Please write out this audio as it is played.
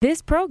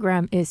This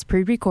program is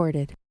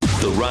pre-recorded.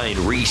 The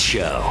Ryan Reese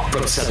Show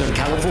from Southern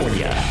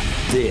California.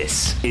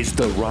 This is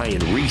The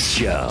Ryan Reese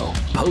Show.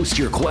 Post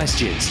your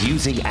questions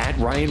using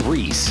 @Ryan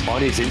Reese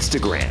on his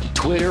Instagram,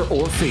 Twitter,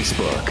 or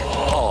Facebook.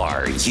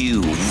 Are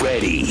you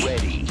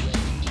ready?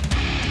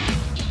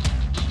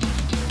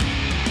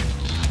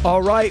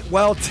 All right,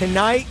 well,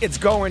 tonight it's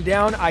going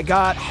down. I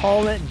got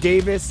Holland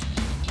Davis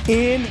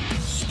in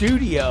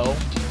studio.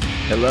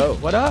 Hello.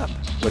 What up?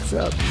 What's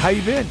up? How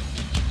you been?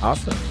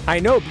 Awesome.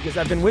 I know, because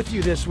I've been with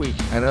you this week.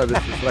 I know,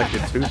 this is like a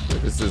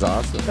toothpick. This is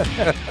awesome.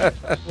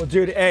 Well,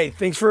 dude, hey,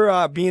 thanks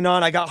for being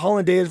on. I got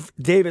Holland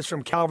Davis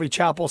from Calvary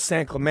Chapel,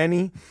 San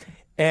Clemente.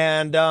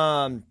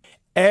 And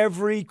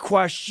every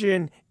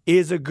question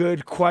is a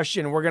good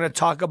question. We're going to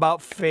talk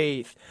about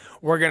faith.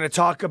 We're going to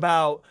talk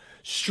about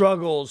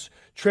struggles,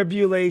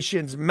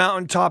 tribulations,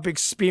 mountaintop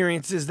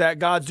experiences that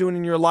God's doing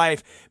in your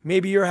life.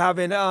 Maybe you're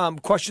having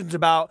questions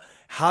about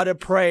how to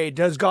pray.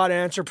 Does God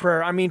answer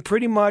prayer? I mean,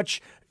 pretty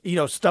much,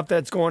 stuff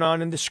that's going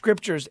on in the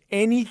scriptures.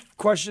 Any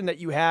question that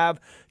you have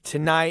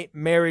tonight,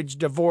 marriage,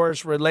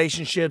 divorce,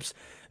 relationships,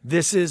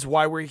 this is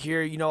why we're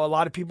here. A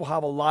lot of people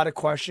have a lot of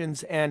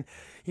questions. And,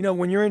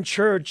 when you're in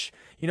church,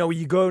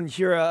 you go and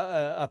hear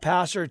a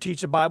pastor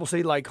teach the Bible,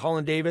 say like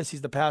Holland Davis,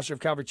 he's the pastor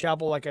of Calvary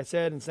Chapel, like I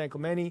said, in San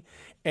Clemente.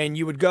 And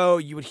you would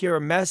hear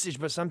a message,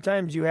 but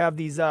sometimes you have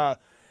these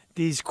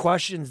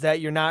questions that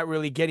you're not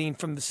really getting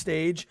from the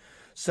stage,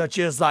 such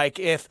as like,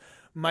 if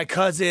my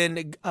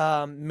cousin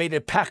made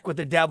a pact with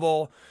the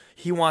devil,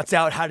 he wants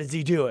out, how does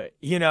he do it?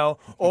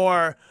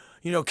 Or,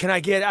 can I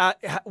get out?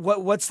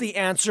 What's the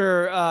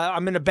answer?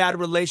 I'm in a bad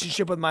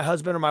relationship with my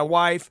husband or my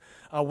wife.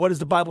 What does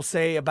the Bible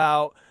say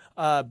about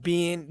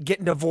getting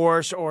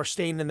divorced or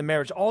staying in the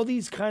marriage? All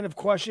these kind of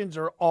questions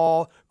are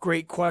all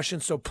great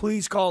questions. So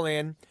please call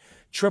in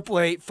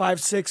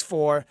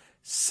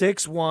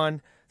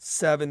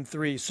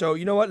 888-564-6173. So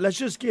you know what? Let's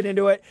just get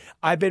into it.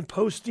 I've been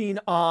posting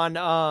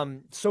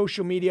on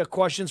social media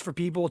questions for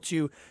people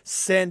to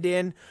send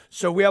in.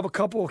 So we have a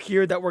couple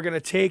here that we're going to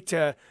take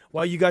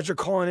while you guys are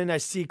calling in. I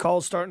see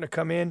calls starting to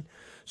come in.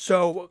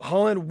 So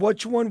Holland,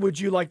 which one would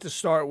you like to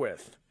start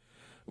with?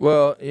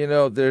 Well,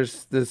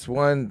 there's this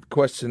one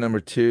question number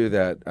 2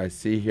 that I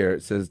see here.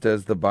 It says,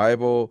 does the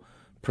Bible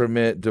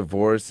permit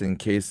divorce in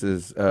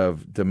cases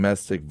of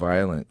domestic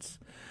violence?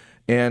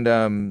 And,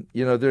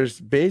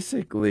 there's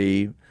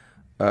basically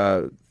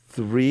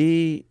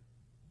three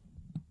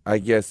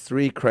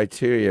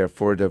criteria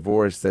for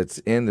divorce that's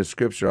in the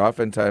scripture.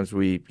 Oftentimes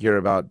we hear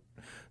about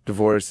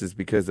divorce is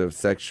because of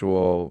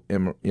sexual,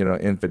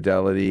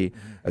 infidelity,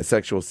 a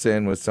sexual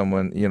sin with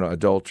someone,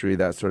 adultery,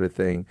 that sort of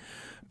thing.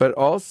 But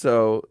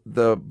also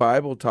the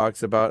Bible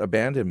talks about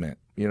abandonment.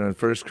 In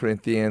 1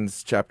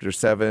 Corinthians chapter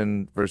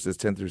 7, verses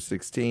 10 through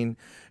 16,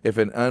 if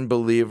an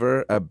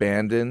unbeliever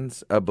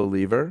abandons a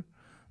believer,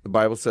 the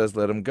Bible says,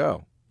 let him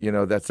go.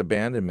 That's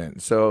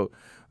abandonment. So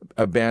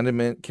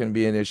abandonment can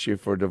be an issue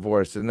for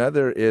divorce.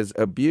 Another is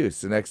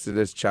abuse. In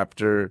Exodus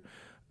chapter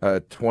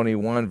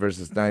 21,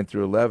 verses 9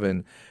 through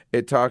 11,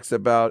 it talks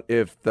about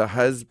if the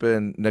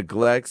husband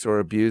neglects or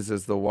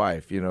abuses the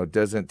wife,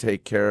 doesn't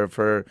take care of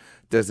her,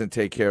 doesn't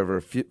take care of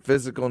her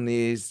physical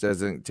needs,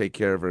 doesn't take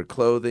care of her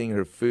clothing,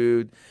 her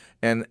food.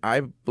 And I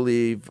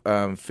believe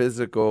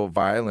physical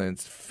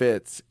violence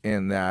fits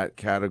in that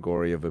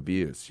category of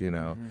abuse,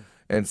 Mm-hmm.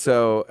 And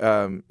so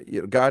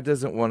God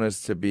doesn't want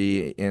us to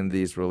be in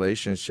these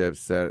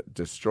relationships that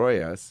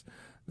destroy us,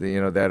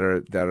 that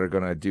are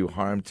going to do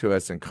harm to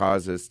us and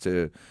cause us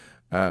to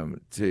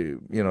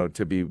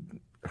be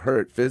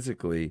hurt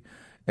physically.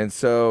 And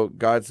so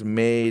God's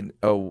made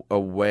a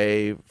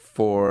way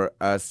for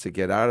us to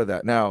get out of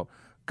that. Now,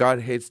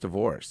 God hates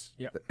divorce.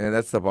 Yep. And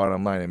that's the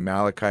bottom line. In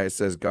Malachi, it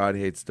says God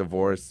hates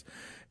divorce.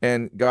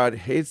 And God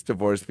hates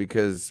divorce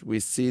because we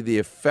see the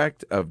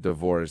effect of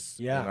divorce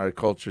in our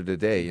culture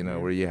today,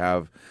 where you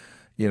have,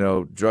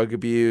 drug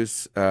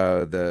abuse,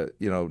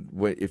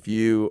 if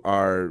you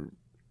are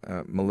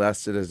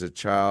molested as a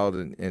child,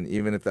 and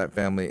even if that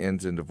family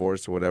ends in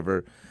divorce or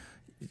whatever,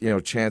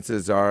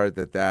 chances are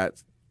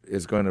that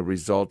is going to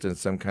result in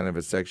some kind of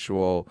a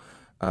sexual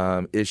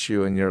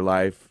issue in your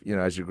life,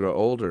 as you grow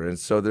older. And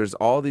so there's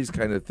all these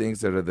kind of things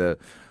that are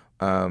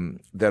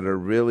that are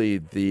really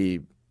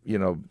the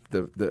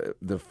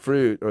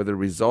fruit or the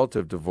result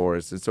of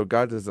divorce. And so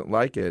God doesn't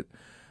like it.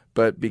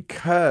 But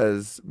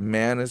because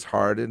man is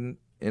hardened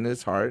in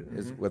his heart, mm-hmm.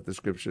 is what the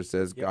scripture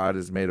says, yep. God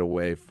has made a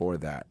way for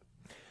that.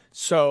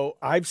 So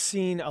I've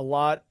seen a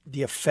lot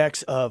the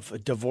effects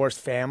of divorced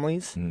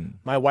families.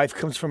 My wife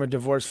comes from a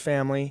divorced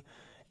family,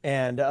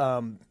 and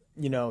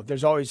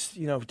there's always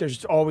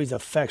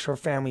effects. Her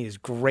family is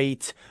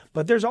great,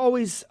 but there's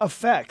always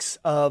effects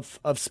of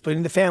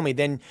splitting the family.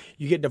 Then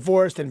you get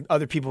divorced, and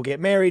other people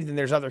get married, and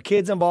there's other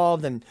kids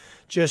involved, and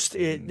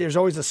there's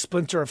always a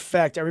splinter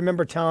effect. I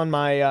remember telling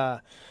my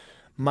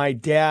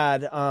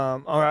dad,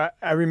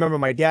 I remember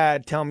my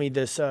dad telling me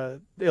this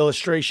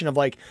illustration of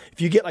like, if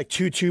you get like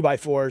two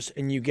 2x4s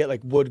and you get like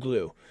wood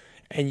glue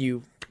and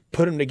you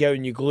put them together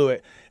and you glue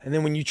it, and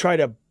then when you try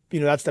to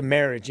that's the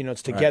marriage.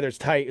 It's together, it's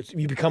tight.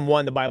 You become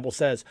one, the Bible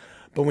says.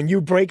 But when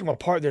you break them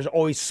apart, there's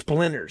always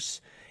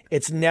splinters.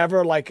 It's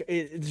never like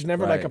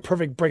like a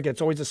perfect break.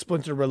 It's always a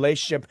splintered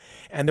relationship,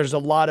 and there's a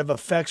lot of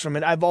effects from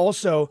it. I've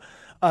also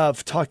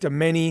talked to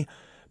many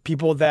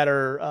people that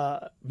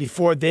are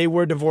before they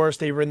were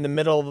divorced, they were in the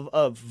middle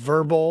of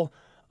verbal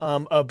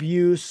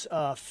abuse,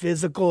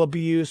 physical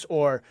abuse,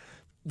 or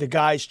the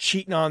guy's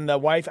cheating on the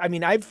wife. I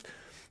mean,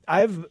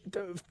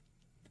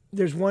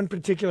 there's one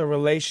particular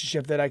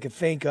relationship that I could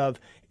think of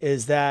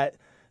is that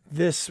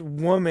this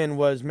woman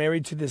was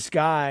married to this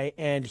guy,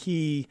 and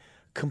he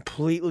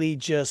completely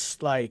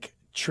just like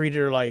treated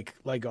her like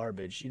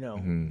garbage,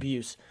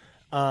 abuse,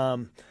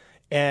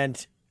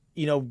 and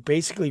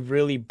basically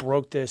really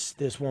broke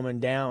this woman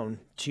down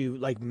to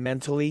like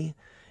mentally,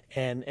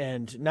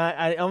 and not.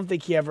 I don't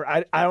think he ever.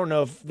 I don't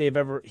know if he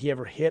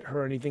ever hit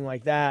her or anything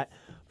like that,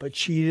 but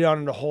cheated on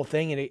her the whole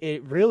thing, and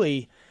it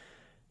really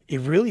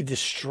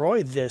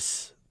destroyed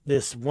this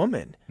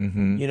woman,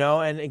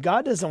 and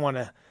God doesn't want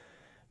to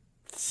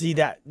see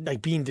that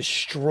like being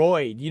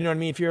destroyed. You know what I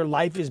mean? If your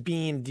life is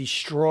being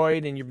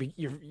destroyed and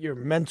you're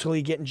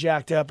mentally getting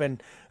jacked up,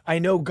 and I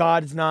know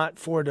God's not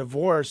for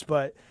divorce,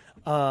 but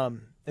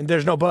and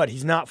there's no but,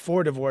 he's not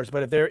for divorce,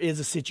 but if there is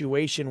a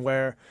situation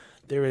where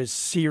there is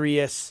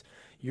serious,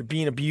 you're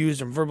being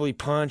abused and verbally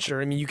punched,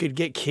 or you could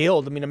get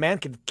killed. I mean, a man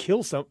could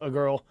kill a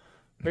girl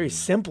very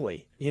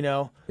simply,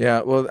 Yeah,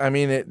 well,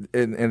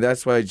 and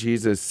that's why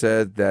Jesus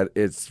said that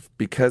it's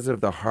because of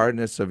the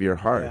hardness of your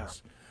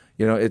hearts.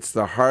 Yeah. It's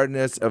the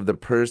hardness of the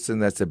person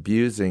that's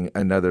abusing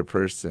another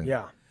person.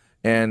 Yeah.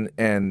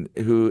 And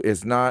who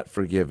is not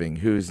forgiving,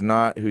 who's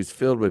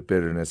filled with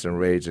bitterness and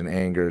rage and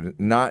anger,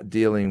 not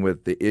dealing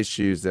with the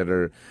issues that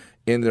are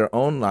in their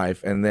own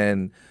life, and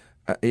then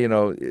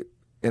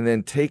and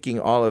then taking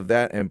all of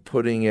that and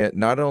putting it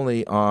not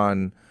only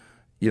on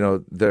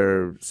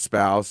their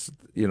spouse,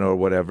 or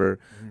whatever,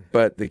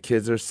 but the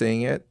kids are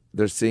seeing it.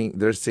 They're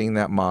seeing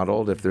that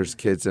modeled if there's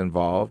kids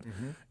involved.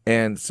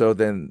 And so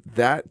then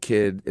that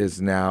kid is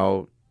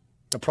now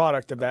a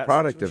product of that.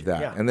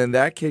 Yeah. And then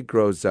that kid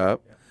grows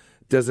up,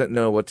 doesn't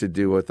know what to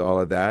do with all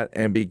of that,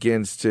 and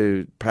begins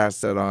to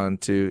pass that on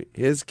to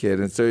his kid.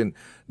 And so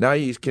now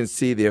you can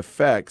see the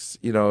effects,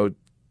 2,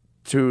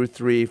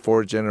 3,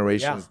 4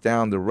 generations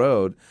down the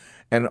road.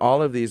 And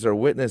all of these are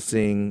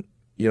witnessing,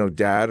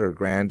 dad or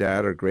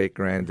granddad or great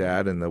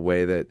granddad, and the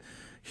way that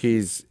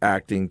he's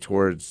acting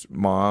towards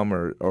mom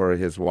or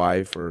his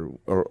wife or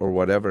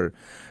whatever.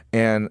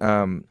 And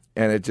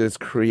it just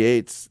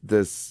creates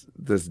this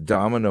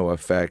domino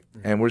effect,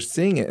 and we're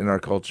seeing it in our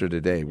culture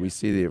today. We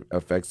see the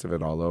effects of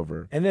it all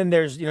over. And then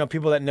there's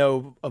people that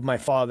know of my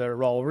father,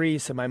 Raul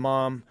Reese, and my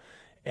mom,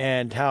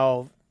 and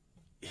how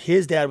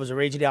his dad was a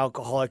raging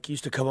alcoholic. He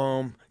used to come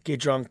home, get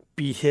drunk,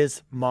 beat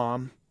his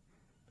mom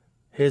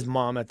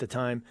at the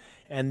time.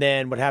 And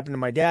then what happened to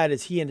my dad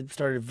is he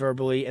started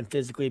verbally and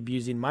physically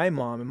abusing my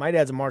mom. And my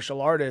dad's a martial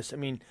artist. I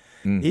mean,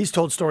 he's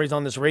told stories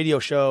on this radio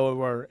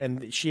show,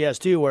 and she has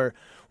too, where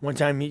one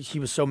time he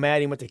was so mad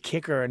he went to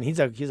kick her, and he's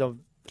a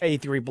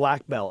A3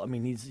 black belt. I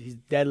mean, he's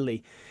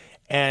deadly,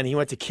 and he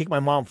went to kick my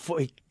mom.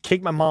 He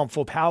kicked my mom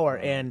full power,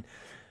 and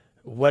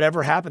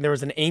whatever happened, there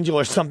was an angel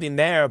or something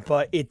there,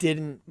 but it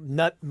didn't.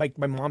 Not like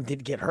my mom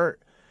didn't get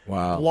hurt.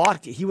 Wow,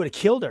 blocked it. He would have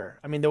killed her.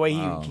 I mean, the way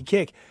he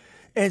kicked,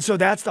 and so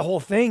that's the whole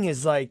thing.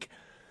 Is like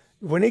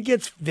when it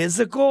gets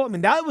physical. I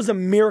mean, that was a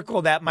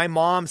miracle that my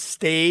mom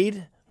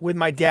stayed with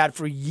my dad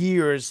for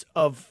years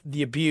of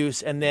the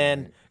abuse, and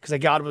then because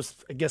God was,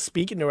 I guess,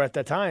 speaking to her at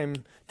that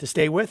time to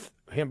stay with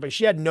him, but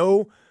she had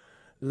no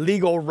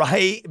legal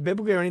right,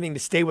 biblically or anything, to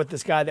stay with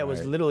this guy that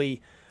was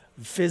literally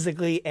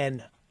physically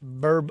and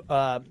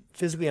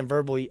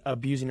verbally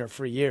abusing her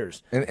for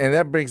years. And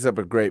that brings up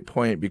a great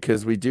point,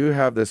 because we do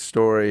have this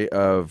story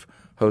of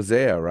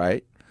Hosea,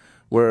 right?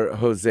 Where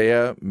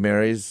Hosea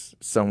marries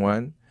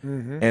someone,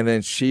 and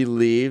then she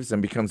leaves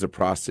and becomes a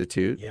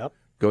prostitute. Yep.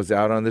 Goes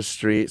out on the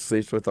street,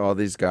 sleeps with all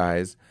these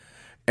guys.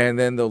 And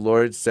then the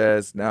Lord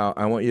says, now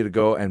I want you to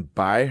go and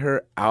buy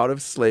her out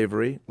of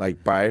slavery,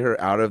 like buy her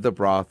out of the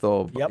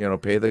brothel,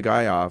 pay the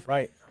guy off.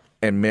 Right.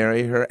 And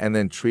marry her, and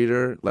then treat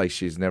her like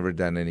she's never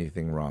done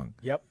anything wrong.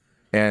 Yep.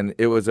 And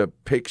it was a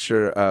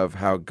picture of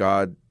how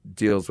God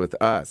deals with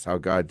us, how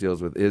God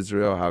deals with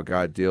Israel, how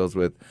God deals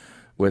with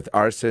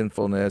our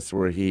sinfulness,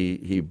 where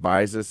he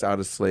buys us out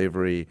of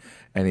slavery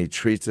and he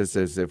treats us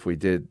as if we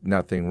did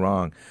nothing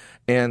wrong.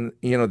 And,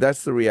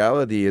 that's the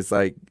reality, is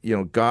like,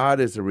 God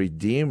is a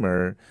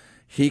redeemer.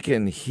 He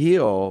can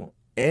heal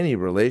any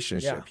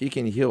relationship. Yeah. He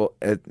can heal,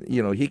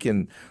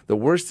 the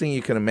worst thing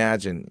you can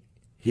imagine,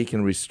 he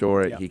can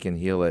restore it. Yeah. He can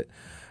heal it.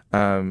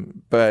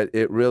 But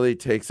it really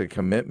takes a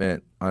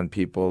commitment on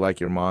people like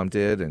your mom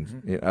did,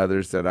 and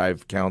others that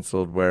I've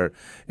counseled, where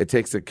it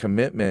takes a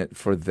commitment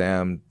for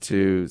them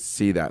to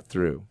see that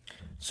through.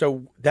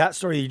 So that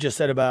story you just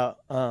said about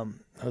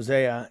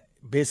Hosea,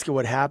 basically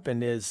what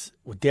happened is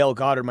with Dale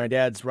Goddard, my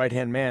dad's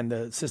right-hand man,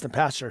 the assistant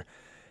pastor,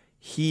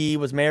 he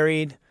was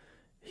married.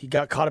 He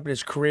got caught up in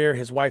his career.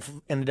 His wife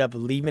ended up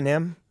leaving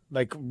him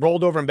like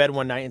rolled over in bed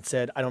one night and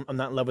said, I'm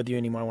not in love with you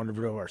anymore. I want a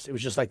divorce. It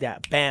was just like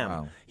that. Bam.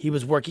 Wow. He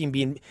was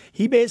working,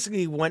 he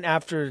basically went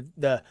after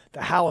the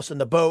house and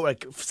the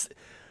boat,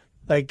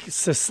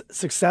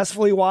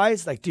 successfully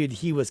wise. Like, dude,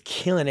 he was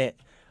killing it.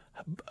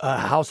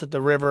 House at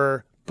the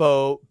river,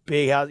 boat,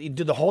 big house. He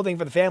did the whole thing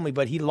for the family,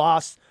 but he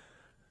lost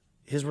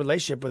his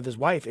relationship with his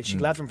wife and she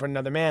left him for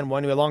another man.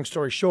 Anyway, long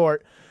story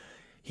short,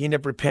 he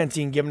ended up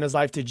repenting, giving his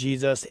life to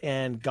Jesus,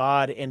 and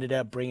God ended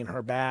up bringing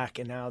her back,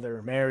 and now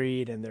they're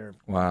married, and they're...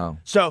 Wow.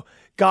 So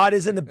God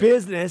is in the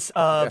business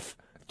of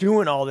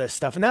doing all this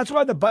stuff, and that's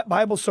why the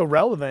Bible's so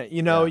relevant.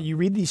 You know, you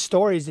read these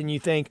stories, and you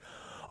think,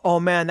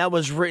 oh, man, that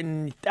was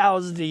written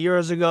thousands of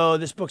years ago.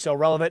 This book's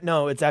irrelevant.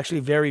 No, it's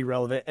actually very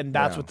relevant, and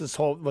that's what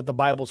the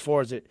Bible's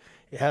for, is it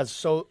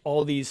has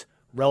all these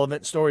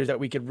relevant stories that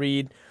we could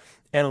read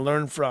and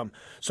learn from.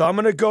 So I'm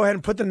going to go ahead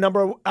and put the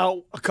number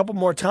out a couple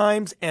more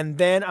times, and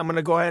then I'm going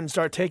to go ahead and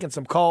start taking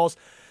some calls.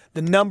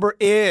 The number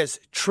is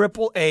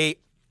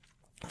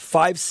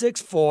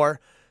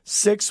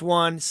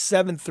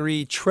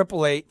 888-564-6173,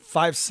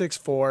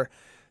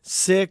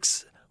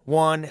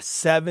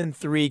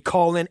 888-564-6173.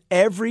 Call in.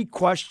 Every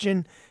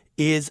question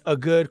is a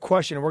good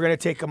question. We're going to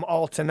take them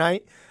all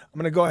tonight. I'm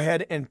going to go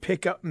ahead and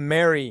pick up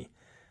Mary.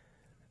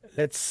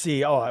 Let's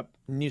see. Oh,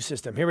 new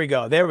system. Here we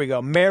go. There we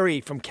go.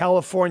 Mary from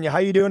California. How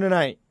you doing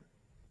tonight?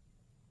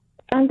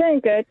 I'm doing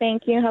good,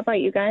 thank you. How about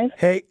you guys?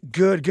 Hey,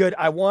 good.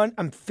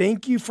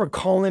 Thank you for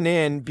calling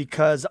in,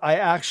 because I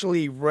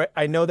actually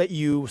I know that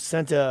you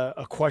sent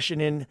a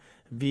question in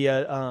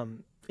via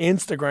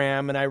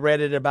Instagram, and I read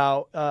it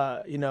about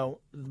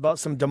about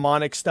some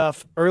demonic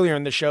stuff earlier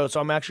in the show. So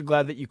I'm actually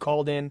glad that you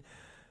called in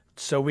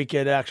so we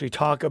could actually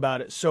talk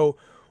about it. So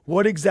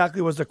what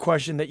exactly was the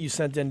question that you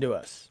sent in to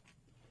us?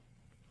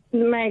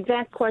 My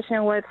exact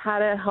question was how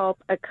to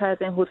help a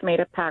cousin who's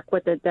made a pact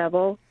with the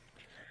devil.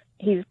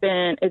 It's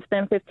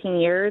been 15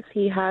 years.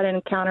 He had an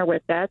encounter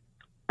with death.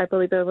 I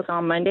believe it was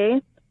on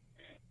Monday.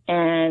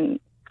 And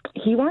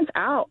he wants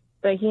out,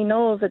 but he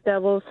knows the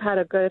devil's had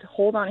a good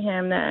hold on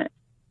him, that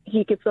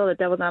he could feel the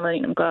devil's not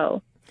letting him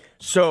go.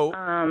 So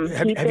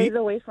he stays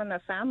away from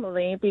the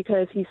family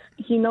because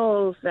he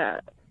knows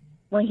that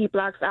when he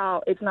blacks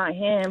out, it's not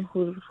him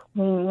who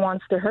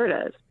wants to hurt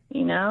us.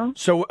 You know?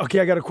 So,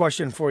 okay, I got a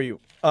question for you.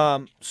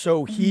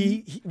 So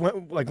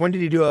when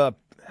did he do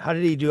how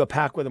did he do a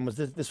pact with him? Was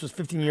this was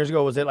 15 years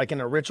ago? Was it like in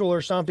a ritual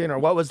or something? Or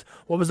what was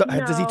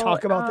does he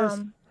talk about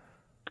this?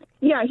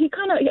 Yeah,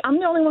 I'm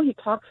the only one he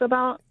talks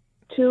about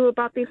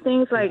these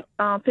things. Like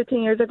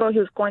 15 years ago, he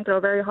was going through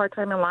a very hard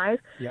time in life.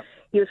 Yep.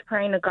 He was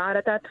praying to God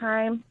at that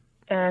time,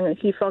 and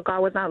he felt God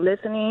was not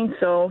listening.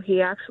 So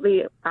he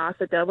actually asked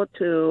the devil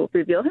to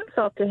reveal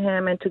himself to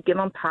him and to give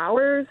him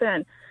powers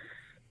and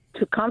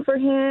to comfort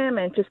him,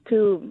 and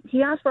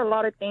he asked for a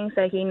lot of things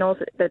that he knows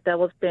that the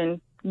devil's been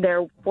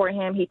there for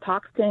him. He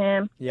talks to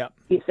him. Yep.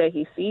 He said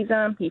he sees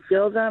him. He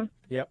feels him.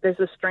 Yep. There's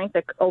a strength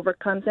that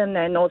overcomes him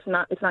that knows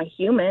it's not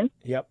human.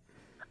 Yep.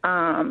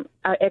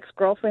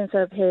 Ex-girlfriends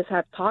of his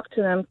have talked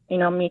to them,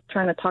 me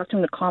trying to talk to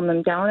him to calm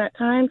them down at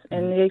times,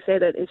 and they say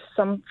that it's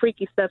some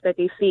freaky stuff that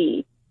they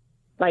see,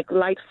 like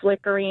lights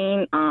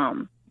flickering,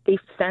 they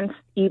sense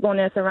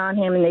evilness around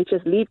him, and they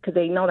just leave because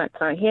they know that's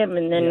not him.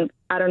 And then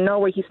out of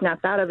nowhere, he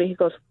snaps out of it. He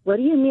goes, "What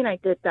do you mean I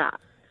did that?"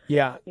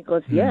 Yeah. He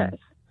goes, "Yes."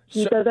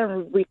 He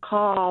doesn't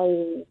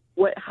recall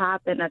what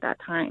happened at that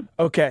time.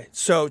 Okay,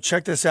 so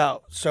check this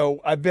out.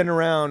 So I've been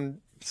around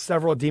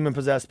several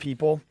demon-possessed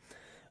people.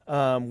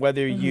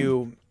 Whether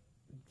you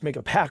make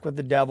a pact with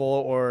the devil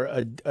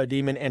or a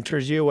demon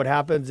enters you, what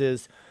happens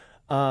is,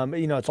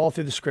 it's all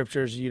through the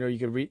scriptures. You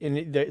could read, and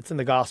it's in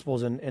the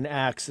Gospels and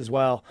Acts as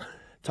well.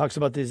 Talks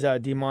about these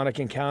demonic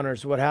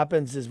encounters. What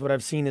happens is, what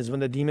I've seen is when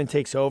the demon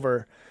takes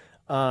over,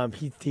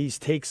 he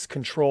takes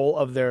control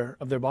of their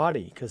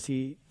body, because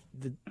he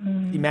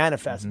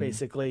manifests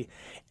basically,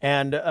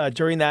 and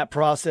during that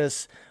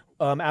process,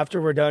 after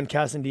we're done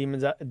casting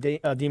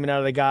a demon out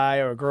of the guy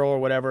or a girl or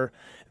whatever,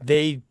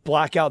 they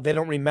black out. They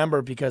don't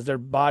remember because their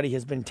body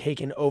has been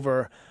taken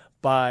over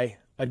by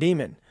a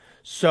demon.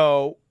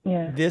 So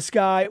this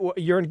guy,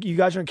 you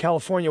guys are in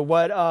California.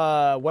 What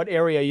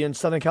area? Are you in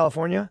Southern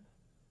California?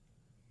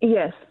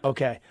 Yes.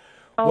 Okay.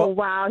 Oh,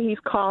 wow. He's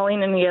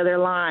calling in the other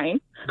line.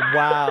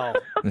 Wow.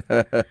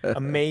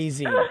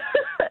 Amazing.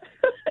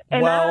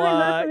 And I only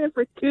listened to him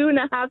for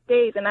 2.5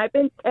 days, and I've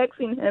been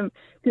texting him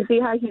to see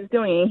how he's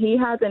doing. He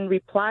hasn't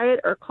replied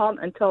or called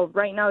until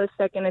right now, the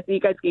second. If you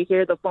guys can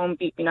hear the phone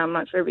beeping, I'm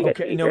not sure if you guys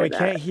can hear that. No, we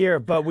can't hear,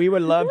 but we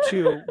would love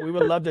to. We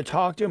would love to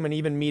talk to him and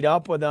even meet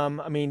up with him.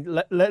 I mean,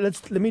 let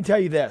me tell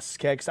you this,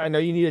 okay? Because I know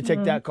you need to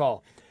take that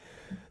call.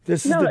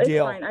 This is the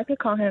deal. No, it's fine. I could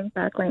call him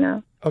back right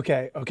now.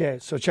 Okay.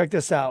 So check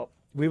this out.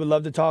 We would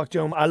love to talk to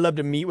him. I'd love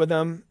to meet with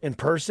him in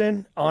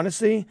person,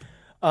 honestly.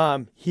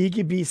 He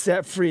could be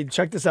set free.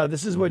 Check this out.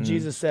 This is what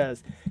Jesus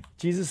says.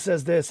 Jesus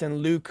says this in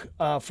Luke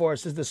 4. It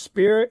says, "The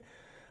Spirit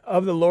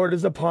of the Lord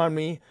is upon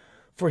me,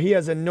 for he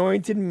has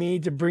anointed me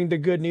to bring the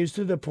good news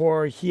to the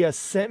poor. He has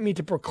sent me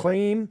to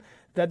proclaim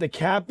that the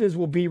captives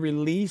will be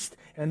released,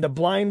 and the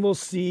blind will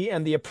see,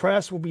 and the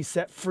oppressed will be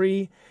set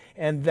free,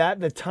 and that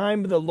the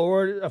time of the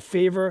Lord of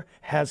favor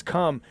has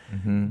come.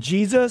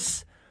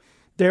 Jesus,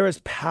 there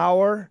is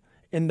power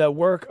in the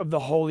work of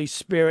the Holy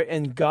Spirit,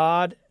 and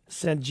God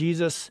sent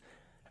Jesus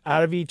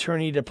out of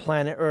eternity to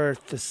planet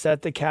Earth to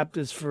set the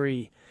captives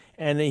free.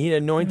 And he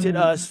anointed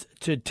us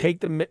to take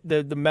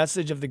the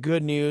message of the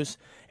good news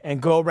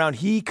and go around.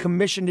 He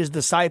commissioned his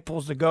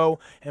disciples to go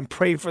and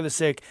pray for the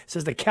sick. It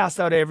says to cast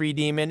out every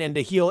demon and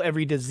to heal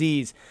every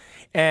disease.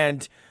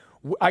 And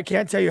I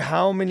can't tell you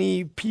how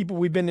many people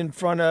we've been in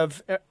front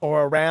of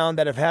or around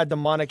that have had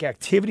demonic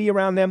activity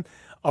around them.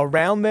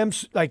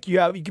 Like you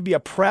could be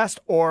oppressed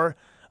or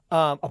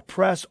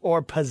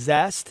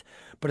possessed.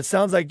 But it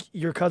sounds like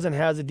your cousin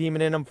has a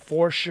demon in him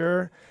for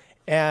sure.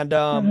 And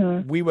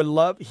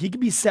he could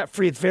be set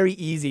free. It's very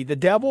easy. The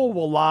devil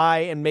will lie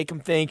and make him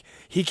think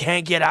he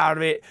can't get out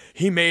of it.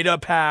 He made a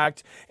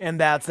pact, and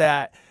that's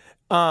that.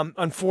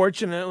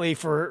 Unfortunately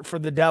for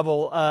the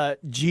devil,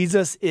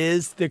 Jesus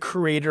is the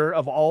creator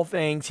of all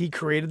things. He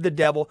created the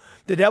devil.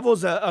 The devil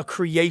is a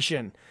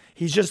creation.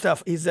 He's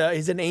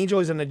an angel.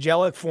 He's an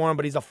angelic form,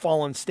 but he's a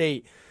fallen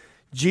state.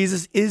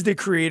 Jesus is the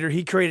creator.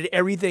 He created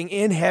everything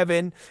in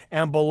heaven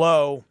and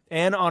below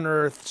and on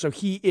earth. So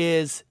he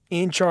is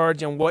in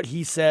charge, and what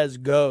he says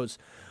goes.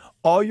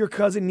 All your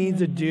cousin needs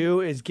to do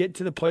is get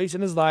to the place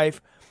in his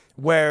life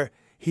where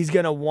he's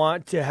going to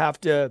want to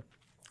have to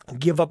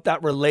give up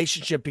that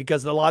relationship,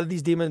 because a lot of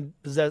these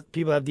demon-possessed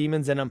people have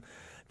demons in them.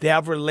 They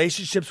have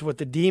relationships with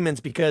the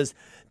demons because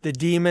the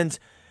demons,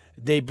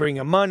 they bring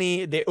them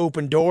money, they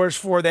open doors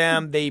for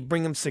them, they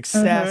bring them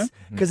success,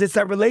 because it's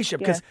that relationship.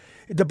 Because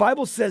the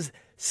Bible says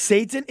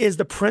Satan is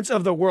the prince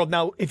of the world.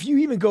 Now, if you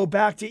even go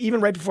back to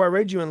even right before I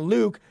read you in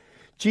Luke,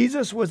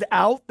 Jesus was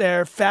out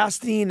there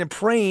fasting and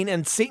praying,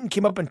 and Satan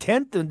came up and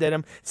tempted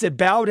him, said,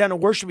 "Bow down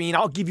and worship me, and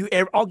I'll give you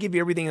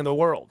everything in the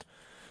world."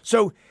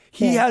 So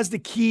he has the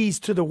keys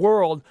to the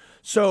world.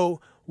 So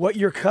what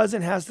your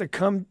cousin has to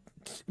come,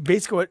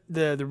 basically what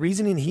the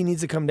reasoning he needs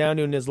to come down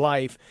to in his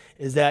life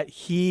is that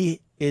he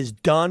is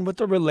done with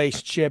the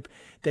relationship,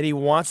 that he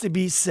wants to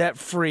be set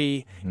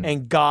free,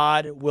 and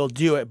God will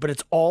do it. But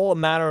it's all a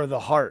matter of the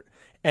heart.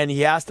 And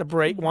he has to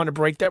want to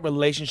break that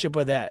relationship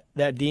with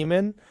that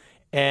demon.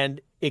 And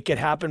it could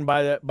happen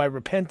by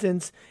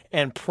repentance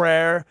and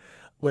prayer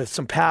with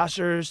some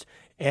pastors.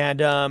 And,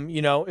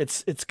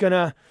 it's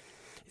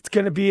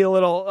gonna be a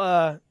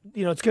little,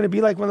 it's gonna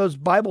be like one of those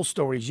Bible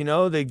stories,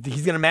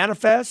 he's gonna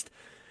manifest,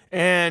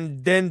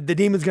 and then the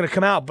demon's gonna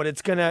come out.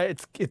 But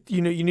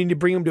you need to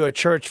bring him to a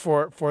church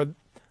for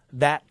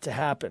that to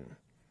happen.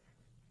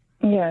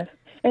 Yes,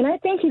 and I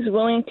think he's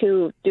willing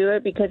to do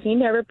it because he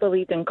never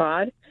believed in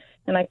God.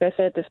 And like I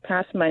said, this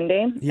past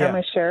Monday,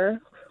 I'm sure,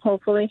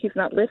 hopefully he's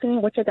not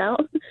listening, which I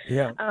doubt.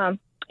 Yeah.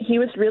 He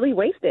was really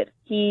wasted.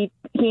 He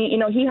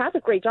has a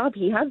great job.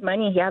 He has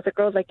money. He has the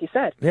girls, like you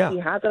said. Yeah. He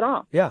has it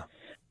all. Yeah.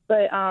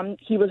 But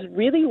he was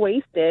really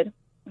wasted.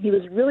 He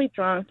was really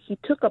drunk. He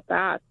took a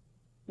bath,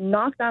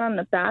 knocked out in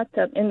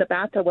the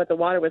bathtub where the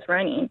water was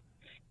running.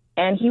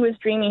 And he was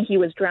dreaming he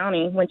was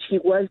drowning when she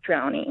was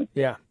drowning.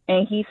 Yeah.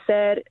 And he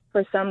said,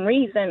 for some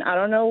reason, I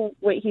don't know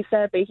what he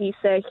said, but he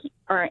said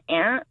our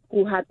aunt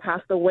who had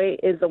passed away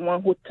is the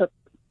one who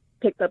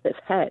picked up his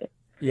head.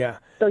 Yeah.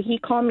 So he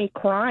called me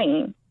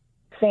crying,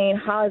 saying,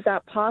 "How is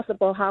that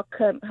possible? How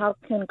can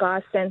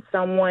God send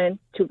someone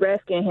to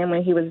rescue him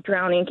when he was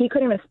drowning?" He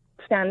couldn't even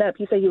stand up.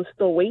 He said he was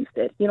still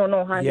wasted. You don't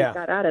know how he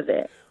got out of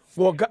it.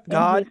 Well,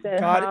 God he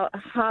said,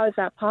 how is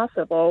that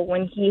possible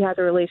when he has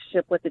a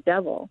relationship with the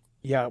devil?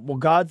 Yeah. Well,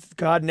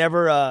 God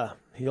never.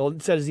 He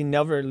says he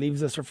never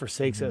leaves us or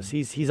forsakes us.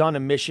 He's on a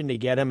mission to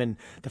get him, and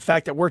the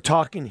fact that we're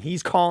talking,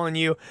 he's calling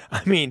you.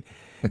 I mean,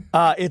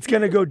 it's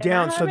going to go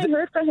down. I haven't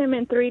heard from him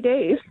in 3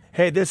 days.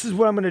 Hey, this is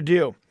what I'm going to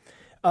do.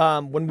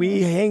 When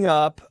we hang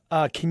up,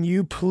 can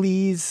you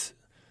please?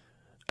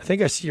 I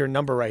think I see your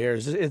number right here.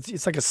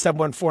 It's like a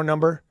 714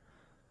 number.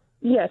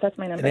 Yes, that's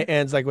my number. And it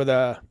ends like with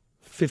a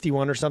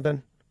 51 or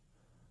something.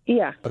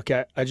 Yeah.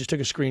 Okay. I just took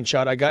a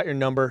screenshot. I got your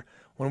number.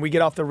 When we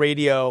get off the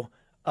radio,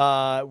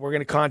 we're going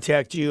to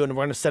contact you, and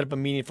we're going to set up a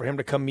meeting for him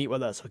to come meet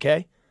with us,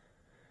 okay?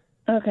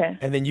 Okay.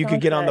 And then you can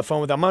get on the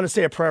phone with him. I'm going to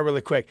say a prayer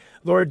really quick.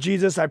 Lord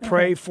Jesus, I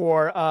pray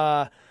for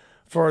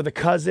the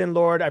cousin,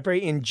 Lord. I pray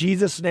in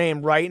Jesus'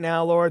 name right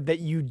now, Lord, that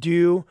you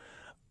do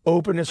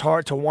open his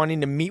heart to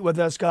wanting to meet with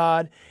us,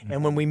 God.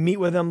 And when we meet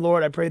with him,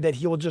 Lord, I pray that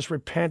he will just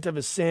repent of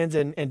his sins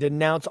and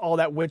denounce all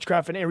that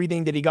witchcraft and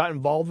everything that he got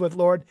involved with,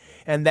 Lord,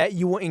 and that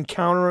you will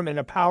encounter him in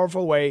a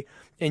powerful way,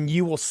 and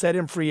you will set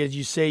him free as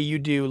you say you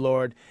do,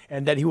 Lord,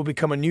 and that he will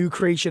become a new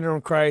creation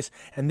in Christ,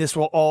 and this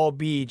will all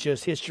be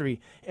just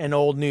history and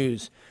old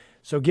news.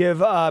 So give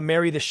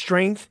Mary the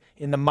strength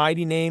in the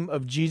mighty name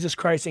of Jesus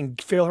Christ, and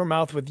fill her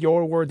mouth with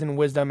your words and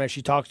wisdom as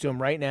she talks to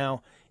him right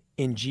now,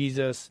 in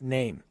Jesus'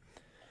 name.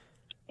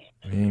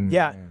 Amen.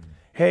 Yeah.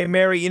 Hey,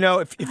 Mary,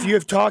 if you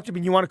have talked to him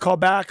and you want to call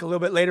back a little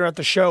bit later at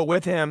the show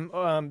with him,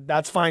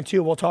 that's fine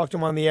too. We'll talk to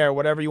him on the air,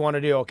 whatever you want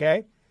to do,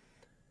 okay?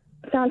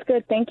 Sounds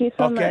good. Thank you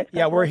so much. Okay.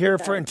 Yeah, we're here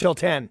for until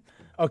 10.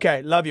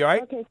 Okay, love you, all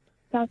right? Okay,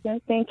 sounds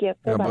good. Thank you.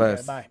 God Bye-bye.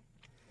 bless. Bye.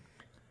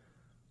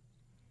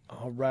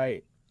 All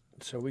right.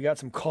 So we got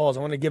some calls. I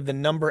want to give the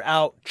number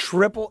out.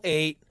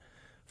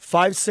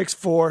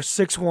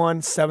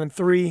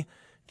 888-564-6173.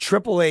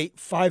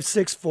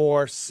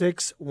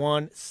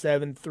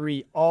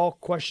 888-564-6173. All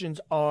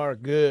questions are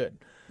good.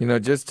 You know,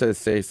 just to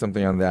say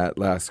something on that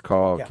last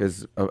call,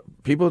 because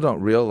people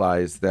don't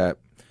realize that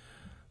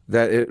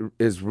it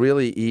is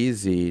really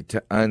easy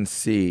to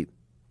unseat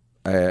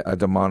a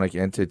demonic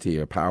entity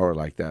or power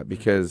like that,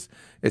 because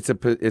it's a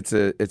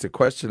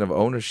question of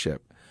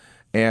ownership,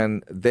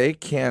 and they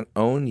can't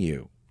own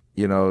you.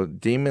 You know,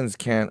 demons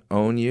can't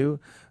own you,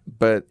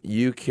 but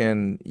you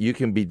can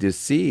be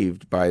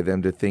deceived by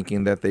them to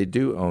thinking that they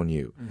do own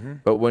you.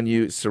 But when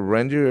you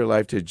surrender your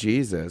life to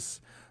Jesus,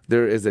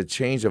 there is a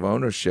change of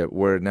ownership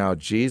where now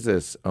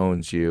Jesus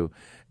owns you,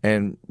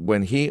 and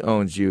when he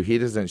owns you, he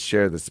doesn't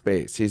share the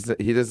space. He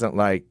doesn't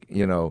like,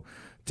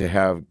 to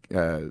have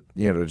to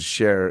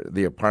share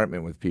the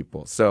apartment with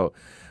people. So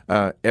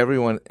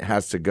everyone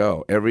has to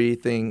go.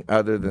 Everything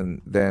other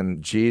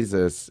than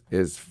Jesus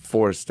is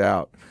forced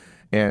out.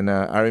 And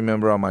I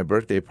remember on my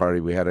birthday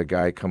party, we had a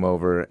guy come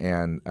over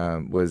and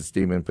was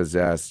demon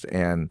possessed,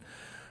 and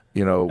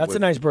That's a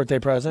nice birthday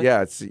present.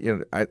 yeah, it's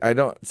I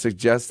don't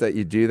suggest that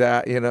you do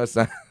that. It's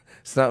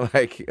not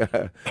like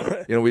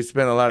we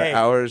spent a lot of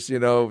hours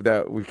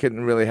that we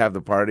couldn't really have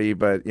the party,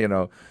 but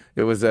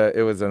it was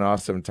an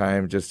awesome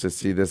time just to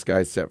see this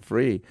guy set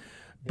free.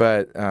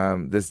 But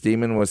this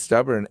demon was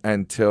stubborn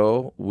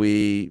until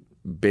we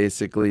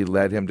basically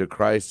led him to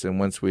Christ, and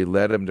once we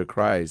led him to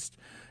Christ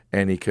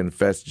and he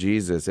confessed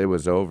Jesus, it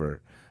was over.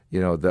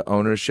 The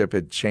ownership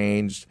had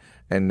changed,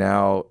 and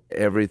now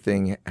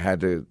everything had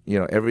to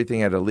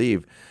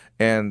leave.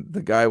 And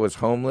the guy was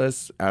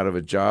homeless, out of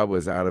a job,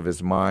 was out of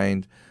his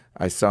mind.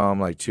 I saw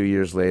him like 2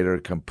 years later,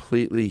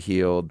 completely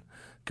healed,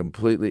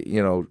 completely,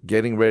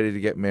 getting ready to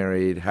get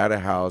married, had a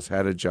house,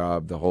 had a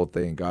job, the whole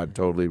thing. God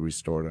totally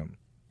restored him.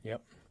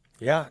 Yep.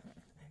 Yeah.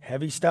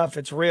 Heavy stuff.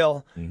 It's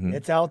real.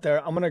 It's out there.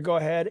 I'm going to go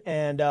ahead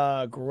and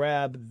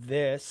grab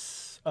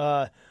this.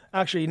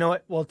 Actually, you know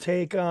what? We'll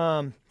take,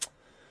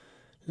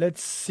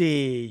 let's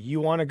see. You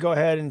want to go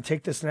ahead and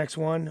take this next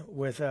one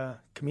with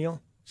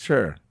Camille?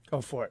 Sure.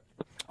 Go for it.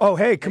 Oh,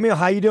 hey, Camille,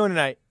 how you doing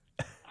tonight?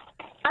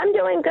 I'm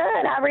doing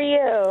good. How are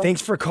you?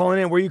 Thanks for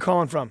calling in. Where are you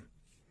calling from?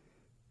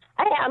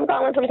 Hey, I'm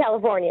calling from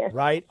California.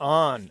 Right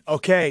on.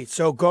 Okay,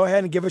 so go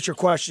ahead and give us your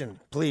question,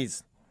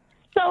 please.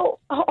 So,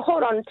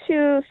 hold on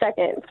 2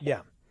 seconds.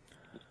 Yeah.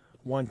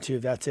 1, 2,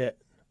 that's it.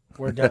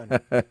 We're done.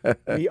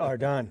 We are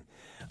done.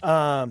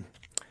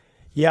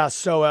 Yeah,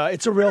 so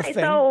it's a real thing.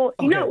 So,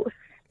 Okay.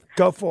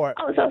 Go for it.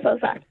 Oh, so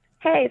sorry.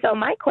 Hey, so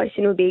my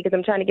question would be, because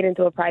I'm trying to get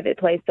into a private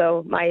place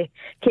so my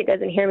kid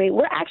doesn't hear me,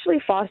 we're actually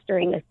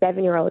fostering a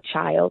 7-year-old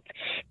child.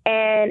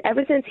 And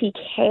ever since he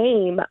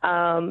came,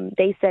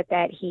 they said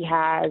that he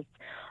has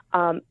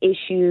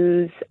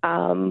issues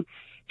and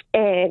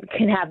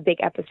can have big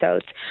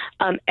episodes.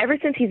 Ever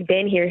since he's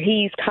been here,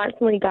 he's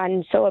constantly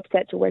gotten so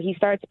upset to where he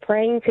starts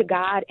praying to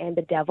God and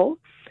the devil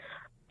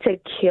to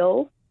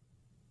kill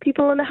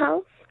people in the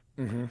house.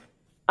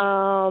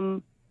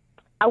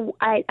 I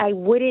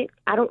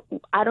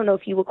don't know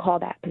if you would call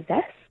that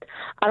possessed.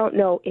 I don't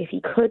know if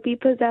he could be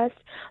possessed,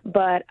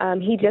 but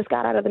he just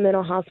got out of the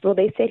mental hospital.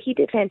 They said he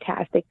did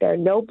fantastic there.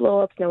 No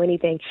blow-ups, no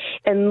anything.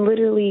 And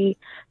literally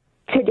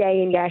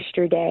today and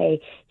yesterday,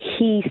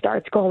 he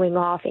starts going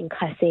off and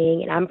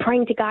cussing, and I'm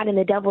praying to God and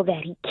the devil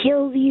that he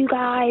kills you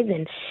guys.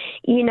 And,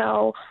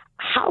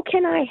 how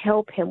can I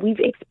help him? We've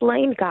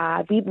explained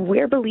God.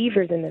 We're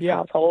believers in this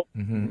household.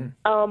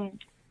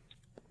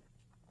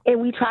 And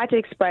we try to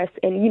express,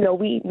 and,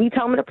 we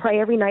tell him to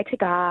pray every night to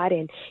God,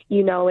 and,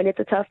 and it's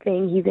a tough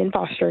thing. He's in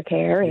foster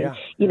care, and,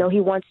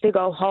 he wants to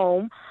go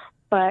home.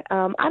 But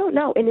I don't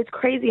know. And it's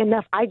crazy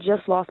enough. I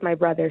just lost my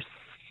brother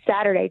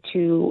Saturday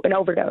to an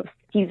overdose.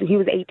 He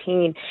was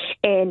 18,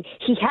 and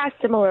he has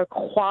similar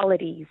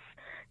qualities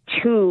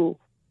to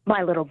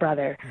my little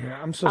brother. Yeah,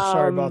 I'm so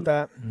sorry about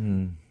that.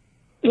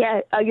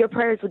 Yeah, your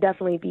prayers would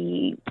definitely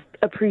be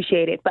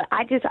appreciated. But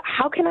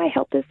how can I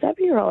help this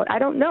 7-year-old? I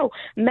don't know.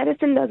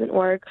 Medicine doesn't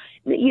work.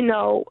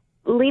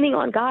 Leaning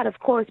on God, of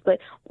course, but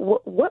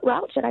what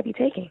route should I be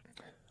taking?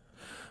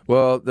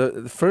 Well,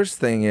 the first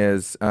thing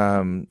is,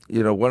 one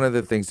of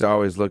the things to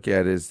always look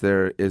at is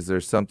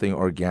there something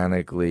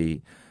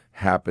organically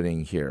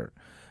happening here?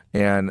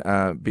 And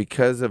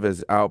because of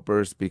his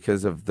outbursts,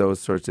 because of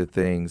those sorts of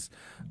things,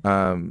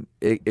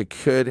 it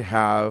could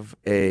have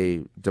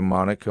a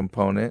demonic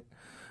component.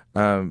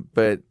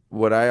 But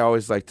what I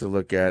always like to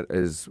look at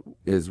is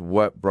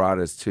what brought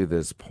us to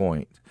this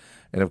point.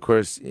 And of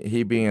course,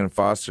 he being in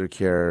foster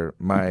care,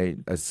 my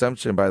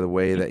assumption by the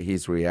way that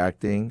he's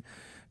reacting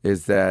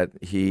is that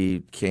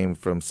he came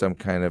from some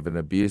kind of an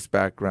abuse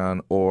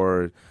background,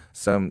 or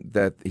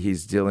that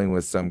he's dealing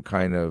with some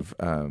kind of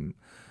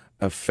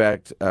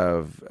effect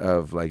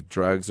of like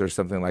drugs or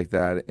something like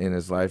that in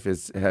his life.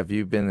 Have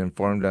you been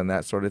informed on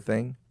that sort of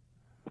thing?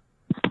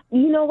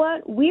 You know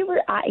what?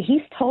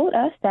 He's told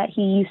us that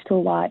he used to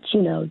watch,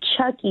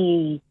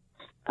 Chucky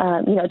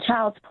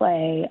child's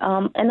play,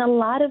 and a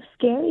lot of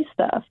scary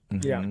stuff.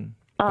 Yeah.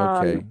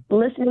 Okay.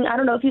 Listening, I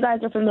don't know if you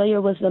guys are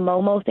familiar with the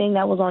Momo thing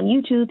that was on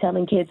YouTube,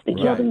 telling kids to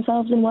kill Right.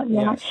 themselves and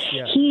whatnot.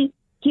 Yes. He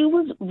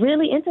was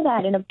really into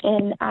that,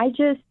 and I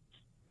just,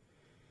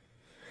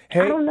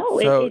 Hey, I don't know.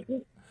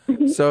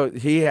 So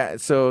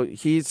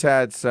he's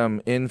had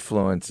some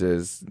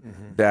influences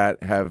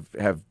that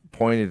have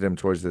pointed him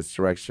towards this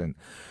direction.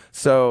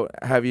 So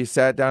have you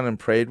sat down and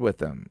prayed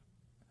with him?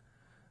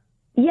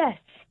 Yes.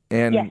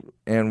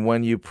 And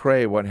when you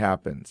pray, what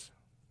happens?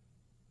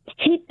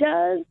 He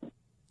does.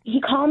 He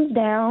calms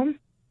down.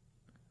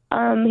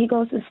 He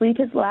goes to sleep.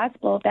 His last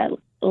boat that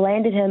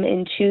landed him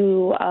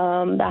into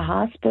the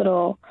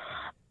hospital.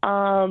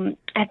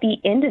 At the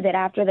end of it,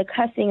 after the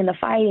cussing and the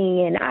fighting,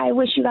 and I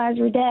wish you guys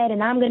were dead,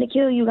 and I'm going to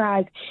kill you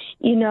guys,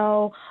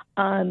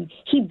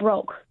 he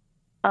broke.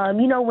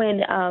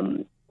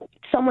 When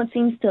someone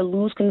seems to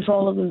lose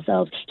control of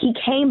themselves, he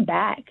came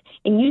back.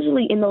 And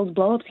usually in those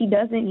blow-ups, he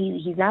doesn't.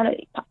 He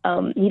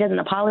doesn't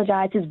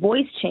apologize. His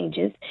voice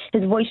changes.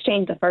 His voice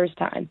changed the first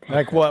time.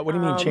 Like what? What do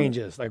you mean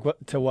changes? Like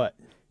what to what?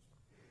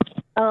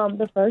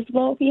 The first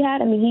blow-up he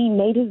had, he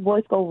made his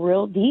voice go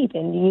real deep,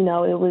 and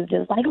it was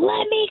just like,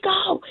 "Let me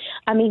go."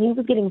 He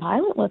was getting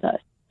violent with us.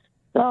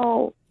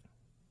 So,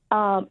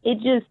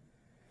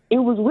 it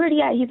was weird.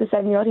 Yeah, he's a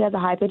 7-year-old. He has a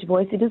high-pitched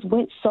voice. It just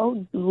went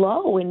so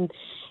low, and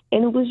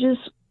it was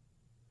just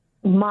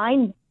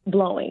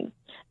mind-blowing.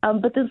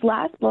 But this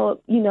last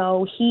blow-up,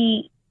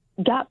 he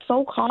got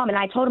so calm, and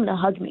I told him to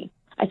hug me.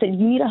 I said,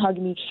 "You need to hug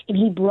me," and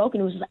he broke,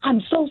 and it was just like,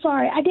 "I'm so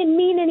sorry. I didn't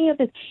mean any of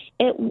this."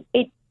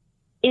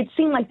 It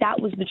seemed like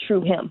that was the true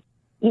him.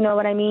 You know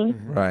what I mean?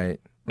 Right.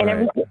 And right.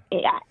 everything.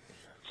 Yeah.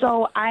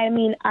 So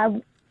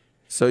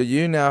So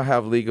you now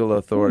have legal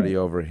authority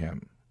over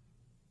him.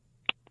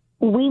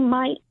 We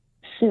might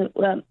soon.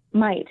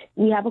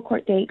 We have a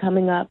court date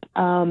coming up.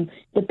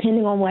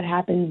 Depending on what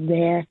happens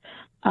there,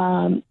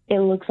 it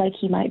looks like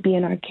he might be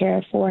in our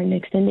care for an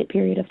extended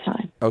period of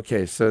time.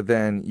 Okay, so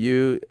then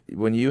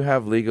when you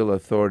have legal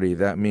authority,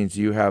 that means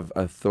you have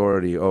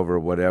authority over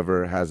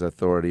whatever has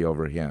authority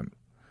over him.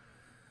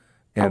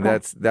 And Okay.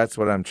 that's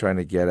what I'm trying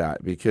to get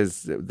at,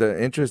 because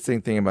the interesting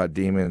thing about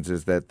demons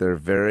is that they're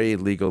very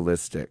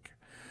legalistic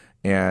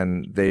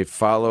and they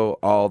follow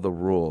all the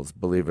rules,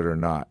 believe it or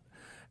not.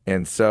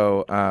 And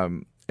so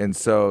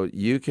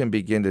you can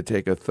begin to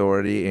take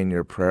authority in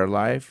your prayer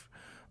life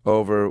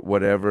over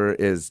whatever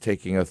is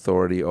taking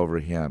authority over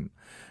him.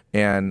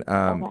 And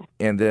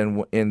and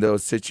then in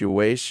those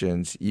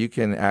situations, you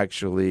can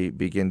actually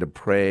begin to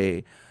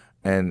pray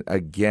and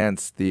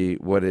against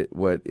what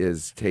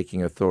is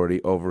taking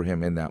authority over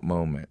him in that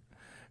moment,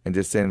 and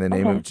just say, in the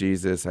name of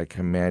Jesus, I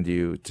command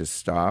you to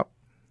stop,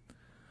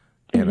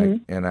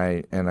 and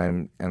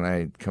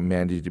I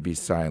command you to be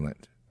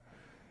silent.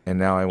 And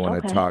now I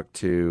want to talk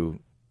to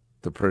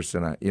the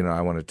person.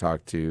 I want to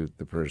talk to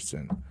the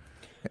person.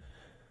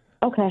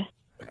 Okay.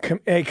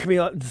 Hey,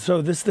 Camila,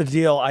 so this is the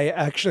deal. I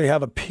actually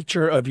have a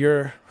picture of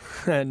your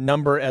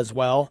number as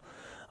well.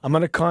 I'm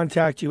going to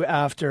contact you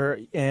after.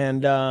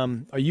 And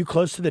are you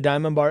close to the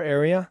Diamond Bar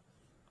area?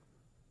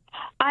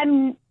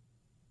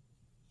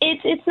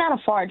 It's not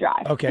a far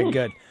drive. Okay,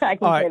 good. I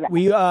can All say right,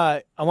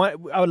 that.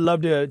 I would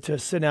love to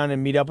sit down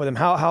and meet up with him.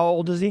 How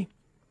old is he?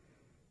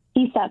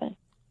 He's 7.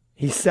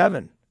 He's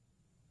 7.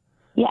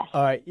 Yes.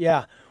 All right,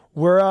 yeah.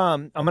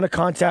 I'm going to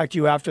contact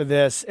you after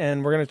this,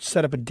 and we're going to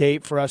set up a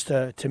date for us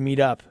to meet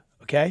up,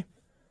 okay?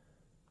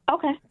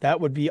 Okay. That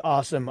would be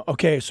awesome.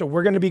 Okay, so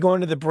we're going to be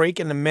going to the break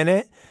in a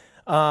minute.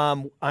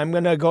 I'm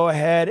going to go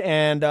ahead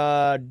and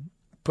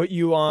put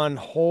you on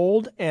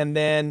hold, and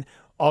then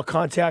I'll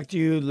contact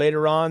you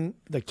later on,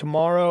 like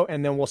tomorrow,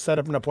 and then we'll set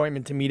up an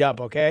appointment to meet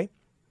up, okay?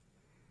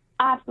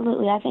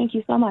 Absolutely. I thank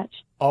you so much.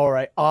 All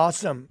right,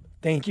 awesome.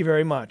 Thank you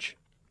very much.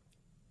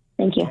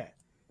 Thank you. Okay.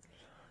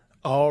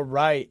 All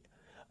right.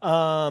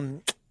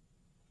 So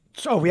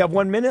we have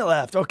 1 minute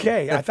left.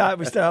 Okay. I thought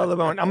we still had a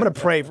little bit. I'm going to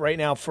pray right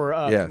now for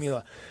Yes.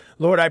 Camila.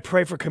 Lord, I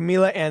pray for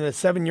Camila and the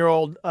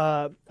 7-year-old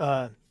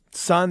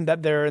son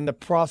that they're in the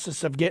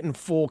process of getting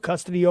full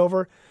custody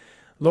over.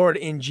 Lord,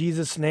 in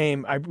Jesus'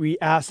 name, we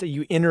ask that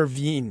you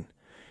intervene.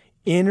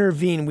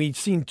 Intervene. We've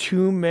seen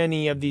too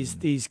many of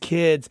these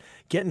kids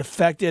getting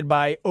affected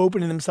by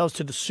opening themselves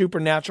to the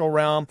supernatural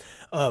realm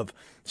of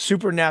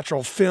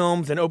supernatural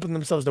films and open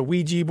themselves to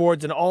Ouija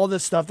boards and all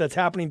this stuff that's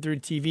happening through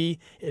TV.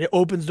 It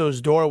opens those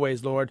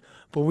doorways, Lord.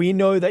 But we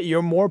know that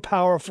you're more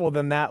powerful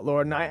than that,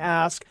 Lord. And I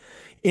ask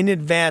in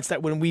advance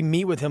that when we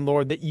meet with him,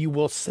 Lord, that you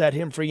will set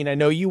him free. And I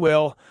know you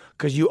will,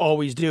 because you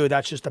always do.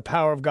 That's just the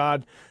power of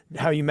God,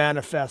 how you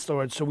manifest,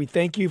 Lord. So we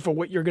thank you for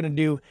what you're going to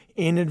do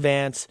in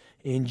advance.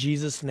 In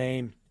Jesus'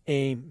 name,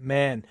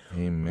 amen.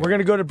 Amen. We're going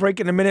to go to break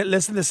in a minute.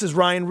 Listen, this is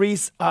Ryan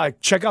Reese.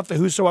 Check out the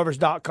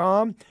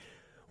whosoevers.com.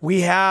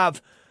 We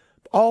have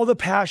all the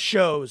past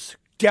shows.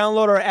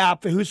 Download our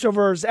app, the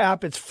Whosoevers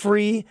app. It's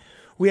free.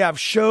 We have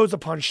shows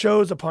upon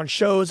shows upon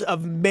shows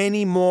of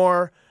many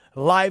more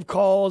live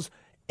calls,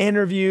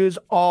 interviews,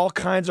 all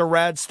kinds of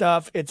rad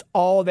stuff. It's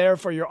all there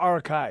for your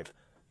archive.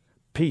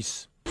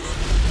 Peace.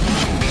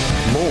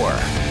 More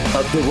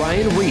of The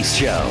Ryan Reese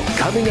Show.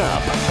 Coming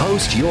up,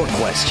 post your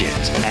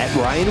questions at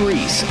Ryan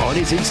Reese on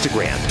his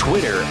Instagram,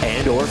 Twitter,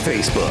 and or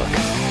Facebook.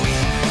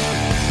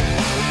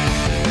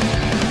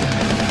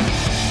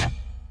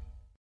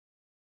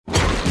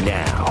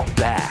 Now,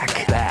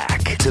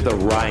 back to The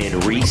Ryan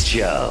Reese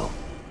Show.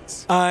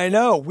 I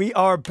know. We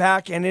are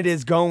back, and it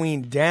is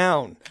going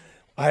down.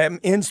 I am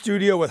in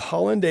studio with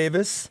Holland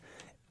Davis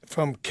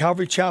from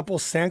Calvary Chapel,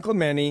 San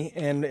Clemente,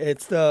 and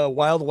it's the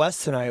Wild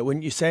West tonight,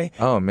 wouldn't you say?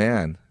 Oh,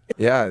 man.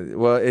 Yeah.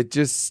 Well, it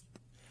just,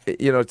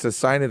 it's a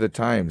sign of the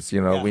times.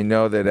 We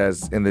know that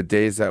as in the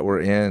days that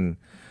we're in,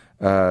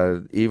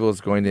 evil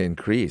is going to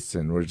increase,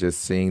 and we're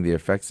just seeing the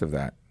effects of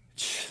that.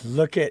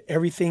 Look at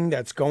everything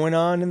that's going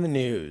on in the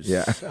news.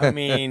 Yeah. I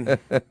mean,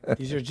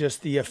 these are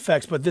just the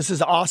effects. But this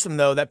is awesome,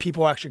 though, that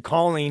people are actually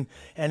calling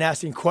and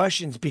asking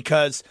questions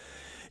because,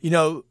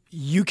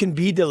 you can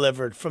be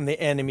delivered from the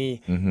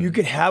enemy. Mm-hmm. You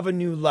can have a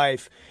new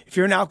life. If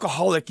you're an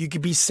alcoholic, you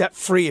could be set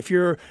free. If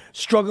you're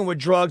struggling with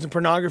drugs and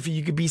pornography,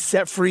 you could be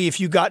set free.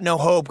 If you got no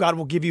hope, God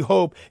will give you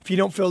hope. If you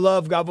don't feel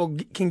love,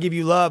 can give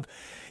you love.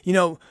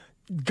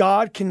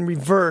 God can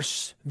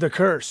reverse the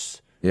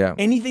curse. Yeah.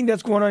 Anything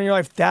that's going on in your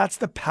life, that's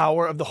the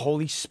power of the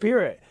Holy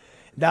Spirit.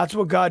 That's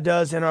what God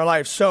does in our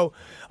life. So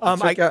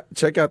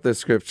check out the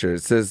scripture.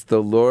 It says,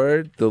 the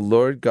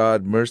Lord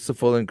God,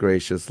 merciful and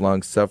gracious,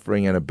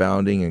 long-suffering and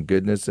abounding in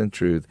goodness and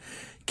truth,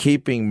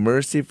 keeping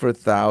mercy for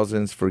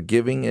thousands,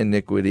 forgiving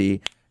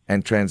iniquity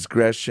and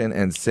transgression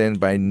and sin,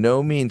 by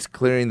no means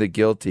clearing the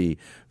guilty,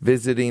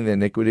 visiting the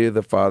iniquity of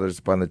the fathers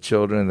upon the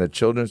children and the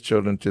children's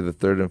children to the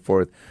third and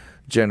fourth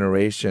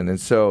generation. And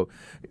so,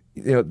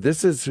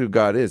 this is who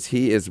God is.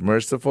 He is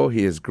merciful.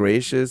 He is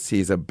gracious.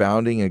 He's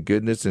abounding in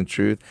goodness and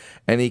truth.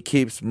 And he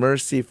keeps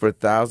mercy for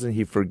thousands.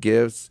 He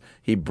forgives.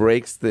 He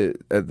breaks the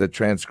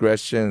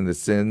transgression and the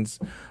sins,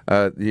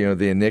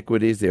 the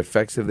iniquities, the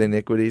effects of the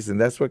iniquities. And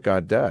that's what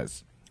God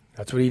does.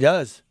 That's what he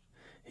does.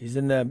 He's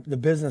in the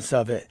business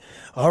of it.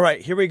 All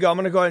right, here we go. I'm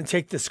going to go ahead and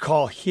take this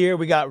call here.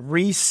 We got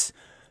Reese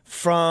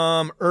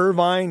from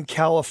Irvine,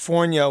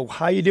 California.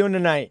 How you doing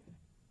tonight?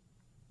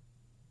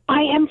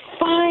 I am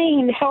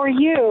fine. How are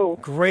you?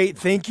 Great.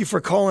 Thank you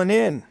for calling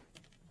in.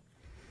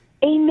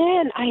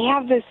 Amen. I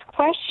have this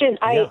question.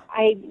 Yeah.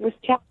 I was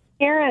telling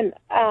Karen,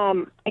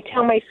 I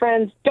tell my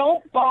friends,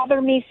 don't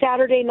bother me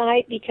Saturday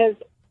night because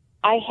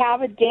I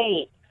have a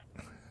date.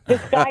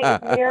 This guy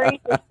is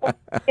married,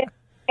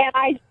 and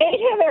I date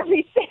him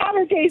every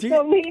Saturday,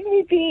 so leave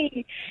me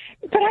be.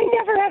 But I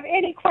never have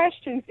any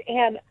questions.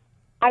 And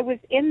I was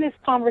in this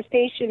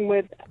conversation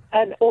with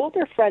an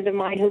older friend of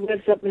mine who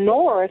lives up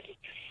north,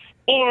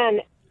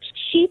 and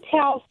she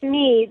tells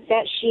me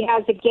that she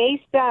has a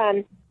gay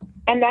son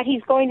and that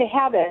he's going to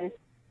heaven.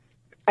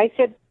 I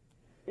said,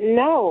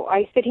 no.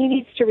 I said, he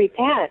needs to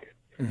repent.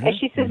 Mm-hmm. And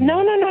she says,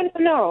 no.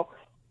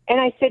 And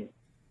I said,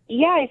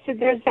 yeah. I said,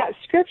 there's that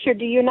scripture.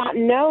 Do you not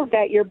know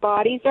that your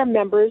bodies are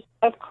members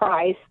of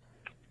Christ?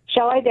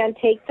 Shall I then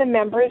take the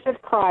members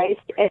of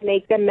Christ and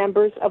make them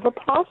members of a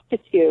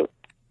prostitute?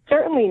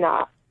 Certainly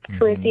not. Mm-hmm.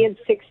 Corinthians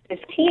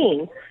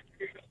 6:15.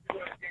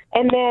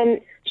 And then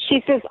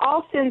she says,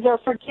 all sins are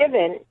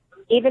forgiven,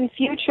 even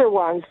future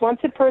ones. Once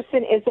a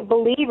person is a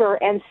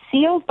believer and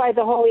sealed by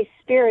the Holy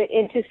Spirit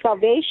into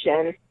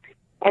salvation,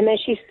 and then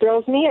she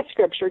throws me a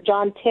scripture,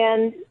 John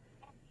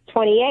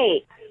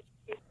 10:28,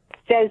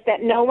 says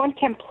that no one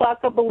can pluck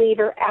a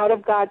believer out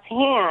of God's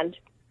hand,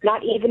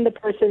 not even the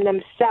person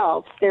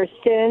themselves. Their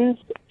sins,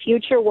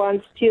 future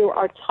ones too,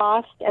 are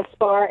tossed as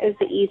far as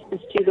the east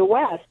is to the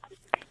west.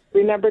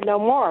 Remember no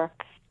more.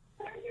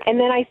 And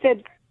then I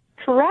said,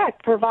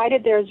 correct,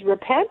 provided there's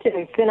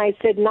repentance. And I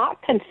said,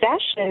 not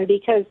confession,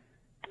 because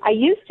I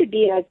used to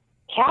be a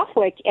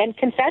Catholic, and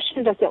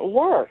confession doesn't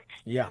work.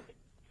 Yeah.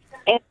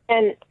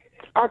 And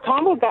our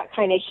combo got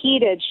kind of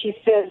heated. She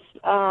says,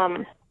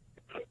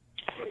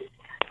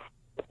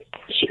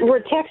 we're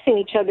texting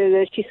each other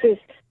this. She says,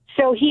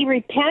 so he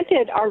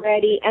repented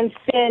already and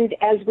sinned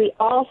as we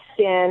all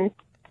sin.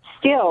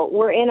 Still,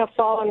 we're in a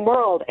fallen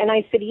world. And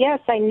I said,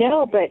 yes, I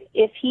know, but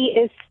if he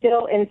is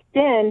still in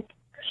sin,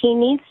 he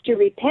needs to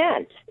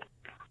repent.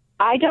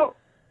 I don't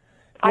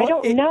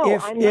know.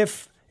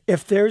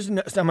 If there's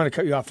no, so I'm going to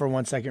cut you off for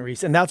 1 second,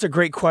 Reese, and that's a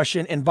great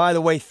question. And by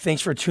the way,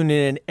 thanks for tuning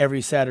in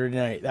every Saturday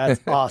night. That's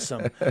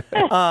awesome.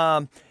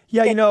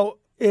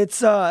 It's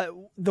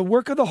the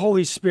work of the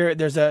Holy Spirit.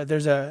 There's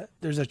a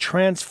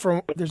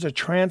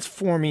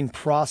transforming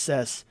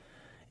process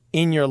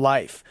in your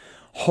life.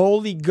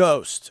 Holy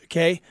Ghost,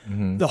 okay?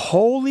 Mm-hmm. The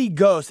Holy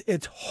Ghost,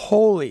 it's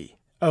holy,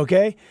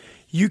 okay?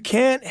 You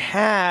can't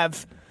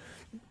have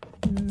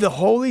the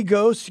Holy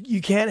Ghost,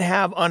 you can't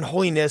have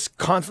unholiness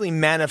constantly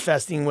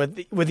manifesting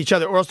with each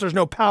other, or else there's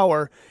no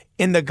power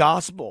in the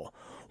gospel.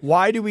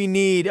 Why do we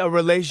need a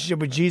relationship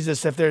with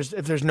Jesus if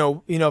there's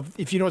no,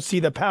 if you don't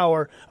see the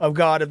power of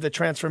God, of the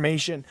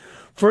transformation?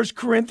 1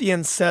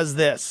 Corinthians says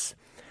this,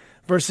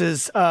 1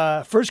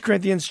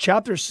 Corinthians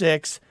chapter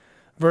 6,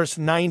 verse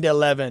 9 to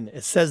 11.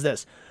 It says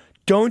this,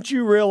 Don't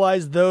you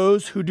realize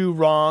those who do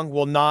wrong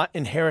will not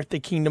inherit the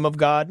kingdom of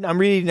God? I'm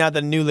reading now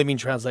the New Living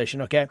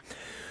Translation, okay?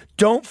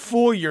 Don't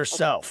fool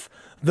yourself.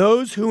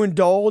 Those who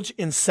indulge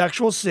in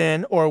sexual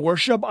sin or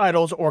worship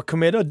idols or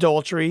commit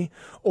adultery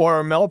or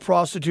are male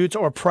prostitutes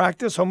or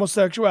practice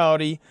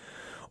homosexuality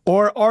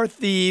or are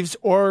thieves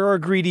or are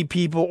greedy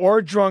people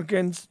or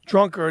drunkards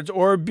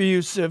or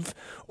abusive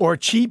or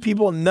cheat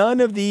people, none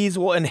of these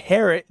will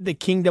inherit the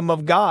kingdom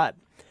of God.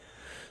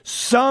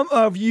 Some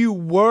of you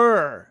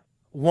were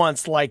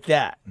once like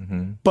that,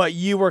 but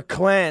you were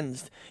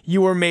cleansed.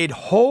 You were made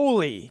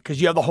holy because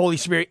you have the Holy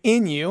Spirit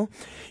in you.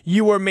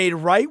 You were made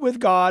right with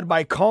God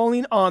by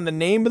calling on the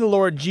name of the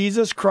Lord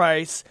Jesus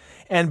Christ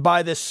and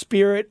by the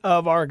Spirit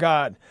of our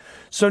God.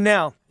 So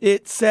now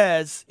it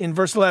says in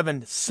verse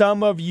 11,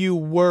 some of you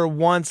were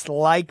once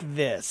like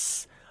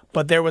this,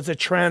 but there was a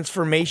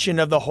transformation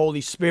of the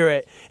Holy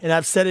Spirit. And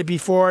I've said it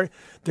before,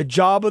 the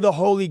job of the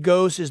Holy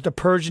Ghost is to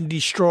purge and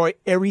destroy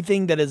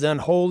everything that is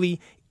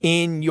unholy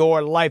in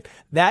your life.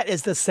 That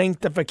is the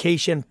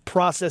sanctification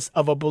process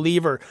of a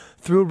believer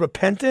through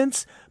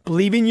repentance,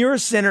 believing you're a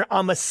sinner.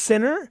 I'm a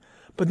sinner.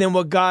 But then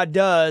what God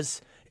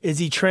does is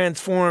he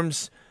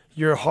transforms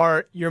your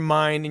heart, your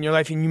mind, and your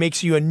life, and he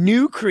makes you a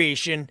new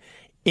creation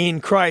in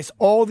Christ.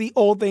 All the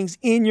old things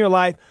in your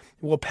life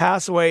will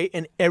pass away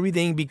and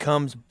everything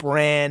becomes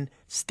brand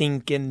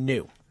stinking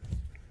new.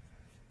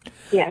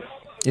 Yes.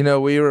 You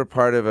know, we were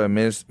part of a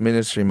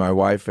ministry, my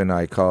wife and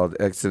I, called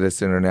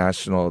Exodus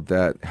International,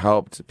 that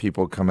helped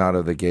people come out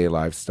of the gay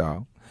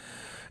lifestyle.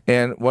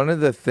 And one of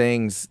the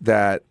things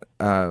that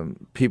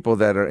people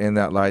that are in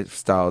that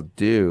lifestyle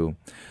do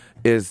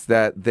is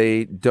that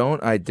they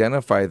don't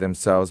identify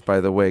themselves by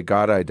the way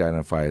God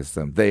identifies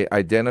them. They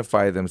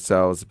identify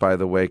themselves by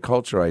the way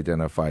culture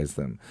identifies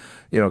them.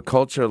 You know,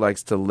 culture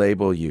likes to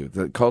label you.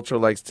 The culture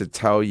likes to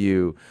tell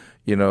you,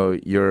 you know,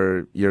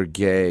 you're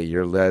gay,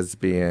 you're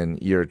lesbian,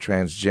 you're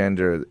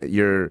transgender,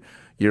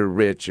 you're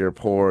rich, you're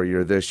poor,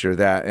 you're this, you're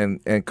that.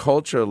 And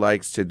culture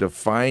likes to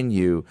define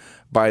you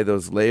by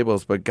those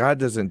labels, but God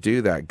doesn't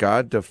do that.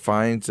 God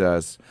defines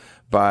us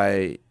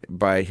by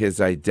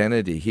his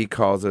identity. He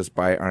calls us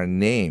by our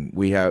name.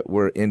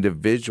 We're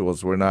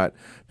individuals. We're not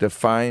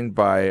defined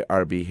by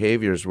our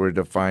behaviors. We're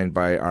defined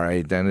by our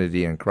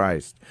identity in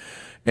Christ.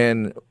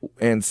 And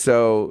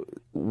so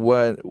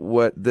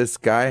what this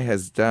guy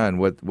has done,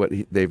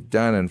 they've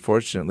done,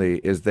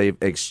 unfortunately, is they've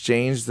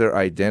exchanged their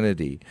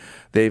identity.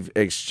 They've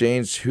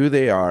exchanged who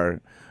they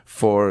are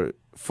for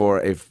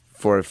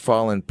a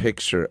fallen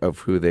picture of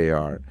who they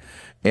are.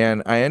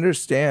 And I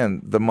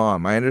understand the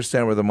mom. I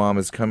understand where the mom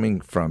is coming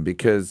from,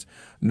 because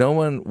no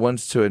one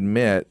wants to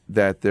admit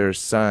that their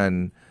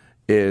son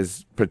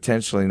is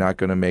potentially not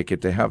going to make it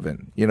to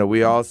heaven. You know,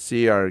 we all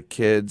see our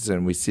kids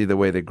and we see the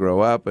way they grow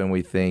up and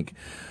we think,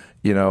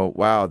 you know,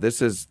 wow,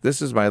 this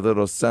is my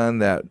little son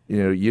that,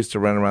 you know, used to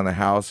run around the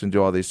house and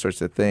do all these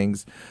sorts of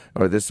things.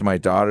 Or this is my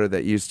daughter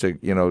that used to,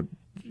 you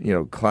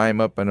know, climb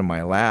up into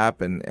my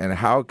lap. And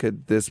how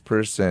could this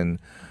person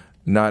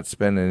not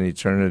spend an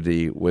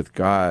eternity with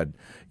God?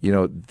 You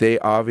know, they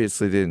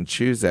obviously didn't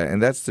choose that.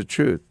 And that's the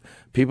truth.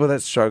 People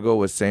that struggle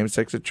with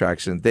same-sex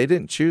attraction, they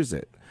didn't choose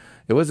it.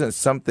 It wasn't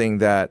something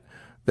that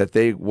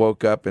they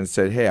woke up and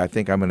said, hey, I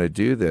think I'm going to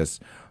do this.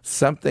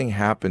 Something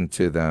happened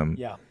to them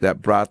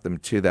that brought them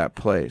to that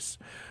place.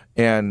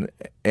 And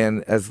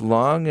as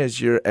long as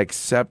you're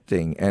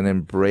accepting and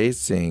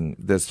embracing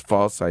this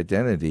false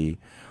identity,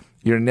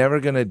 you're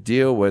never going to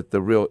deal with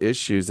the real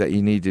issues that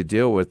you need to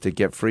deal with to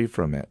get free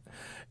from it.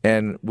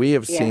 And we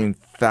have seen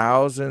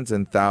thousands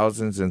and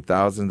thousands and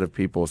thousands of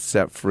people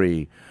set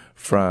free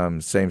from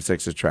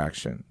same-sex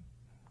attraction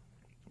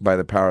by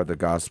the power of the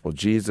gospel.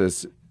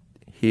 Jesus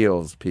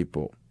heals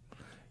people.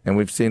 And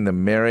we've seen the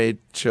married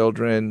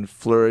children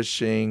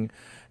flourishing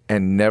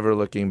and never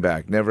looking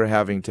back, never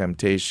having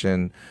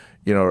temptation,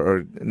 you know,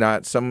 or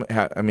not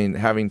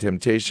having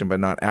temptation but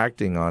not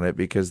acting on it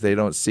because they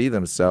don't see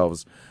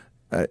themselves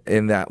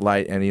in that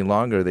light any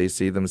longer. They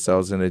see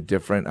themselves in a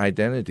different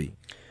identity.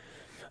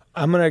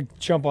 I'm gonna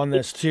jump on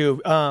this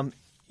too.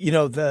 You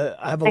know,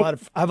 I have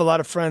a lot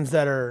of friends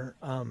that are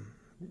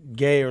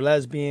gay or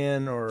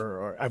lesbian,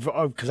 or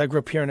because I grew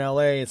up here in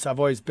LA, and so I've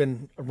always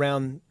been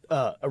around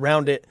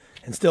it,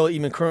 and still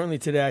even currently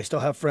today, I still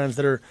have friends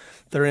that are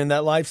in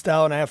that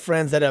lifestyle, and I have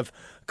friends that have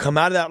come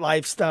out of that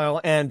lifestyle.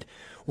 And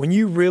when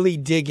you really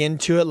dig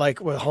into it,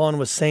 like what Holland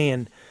was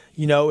saying,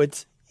 you know,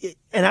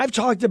 and I've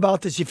talked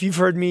about this. If you've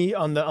heard me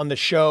on the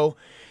show,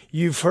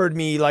 you've heard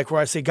me like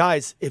where I say,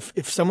 guys,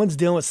 if someone's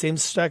dealing with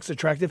same-sex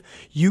attractive,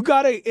 you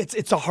gotta,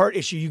 it's a heart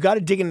issue. You gotta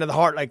dig into the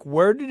heart. Like,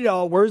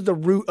 where's the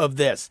root of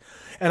this?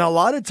 And a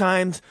lot of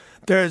times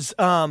there's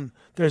the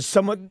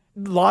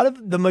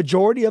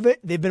majority of it,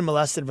 they've been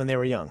molested when they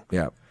were young.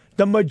 Yeah.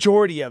 The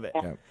majority of it.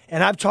 Yeah.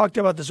 And I've talked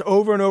about this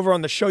over and over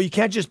on the show. You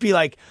can't just be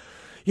like,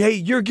 hey,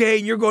 you're gay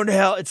and you're going to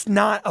hell. It's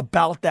not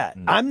about that.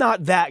 I'm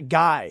not that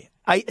guy.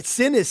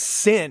 Sin is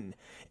sin.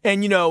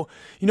 And, you know,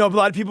 a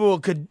lot of people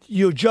could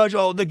judge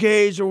the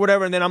gays or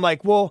whatever. And then I'm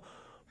like, well,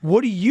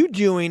 what are you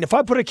doing? If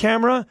I put a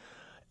camera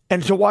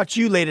and to watch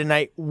you late at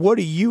night, what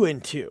are you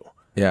into?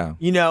 Yeah.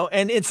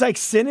 And it's like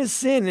sin is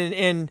sin.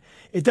 And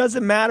it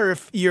doesn't matter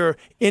if you're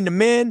into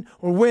men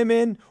or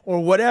women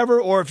or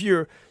whatever, or if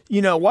you're,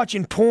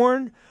 watching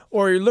porn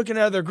or you're looking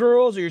at other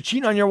girls or you're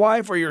cheating on your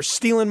wife or you're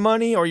stealing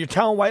money or you're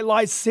telling white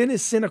lies. Sin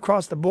is sin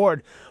across the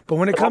board. But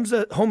when it comes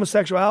to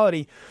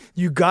homosexuality,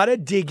 you got to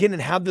dig in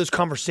and have those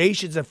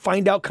conversations and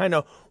find out kind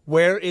of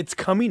where it's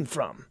coming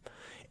from.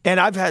 And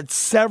I've had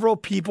several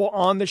people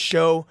on the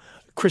show.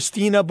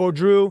 Christina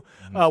Baudreau,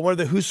 one of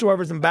the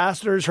Whosoever's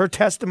ambassadors, her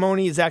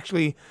testimony is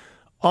actually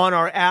on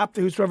our app,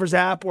 the Whosoever's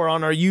app, or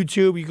on our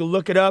YouTube. You can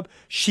look it up.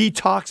 She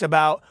talks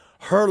about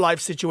her life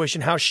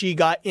situation, how she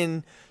got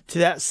into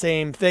that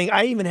same thing.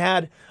 I even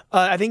had,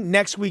 I think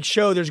next week's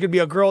show, there's going to be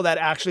a girl that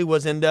actually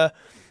was into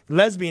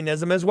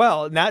lesbianism as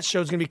well. And that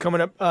show's going to be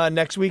coming up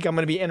next week. I'm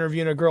going to be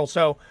interviewing a girl.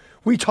 So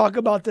we talk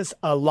about this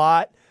a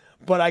lot,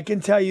 but I can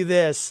tell you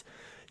this,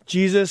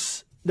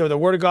 Jesus, the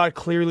Word of God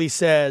clearly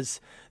says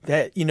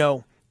that,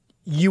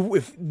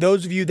 if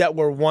those of you that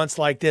were once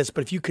like this,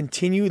 but if you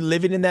continue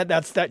living in that,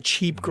 that's that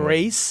cheap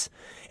grace.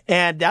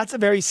 And that's a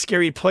very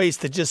scary place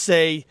to just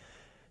say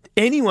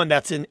anyone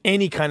that's in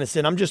any kind of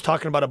sin. I'm just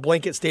talking about a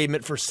blanket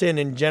statement for sin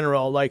in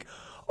general. Like,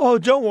 oh,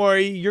 don't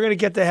worry, you're going to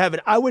get to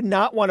heaven. I would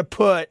not want to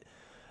put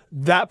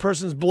that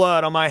person's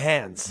blood on my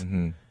hands.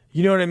 Mm-hmm.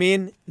 You know what I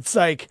mean? It's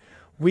like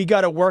we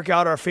got to work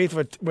out our faith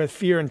with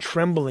fear and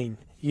trembling,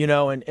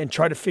 and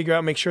try to figure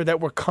out, make sure that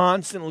we're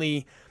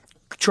constantly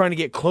trying to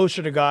get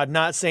closer to God,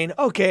 not saying,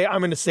 okay,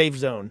 I'm in a safe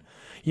zone.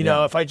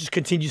 If I just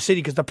continue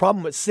sinning, because the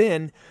problem with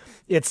sin,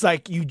 it's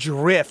like you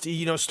drift.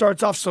 It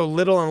starts off so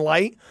little and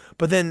light,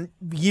 but then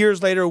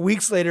years later,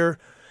 weeks later,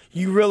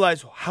 you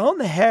realize, how in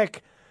the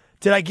heck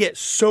did I get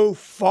so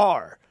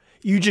far?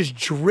 You just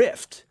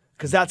drift,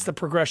 because that's the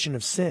progression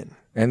of sin.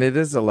 And it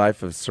is a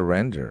life of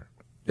surrender.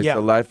 It's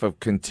a life of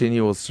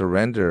continual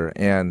surrender.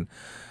 And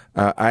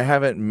I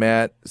haven't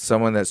met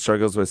someone that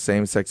struggles with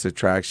same-sex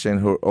attraction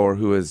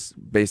who has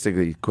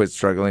basically quit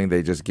struggling.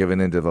 They just given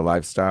into the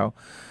lifestyle.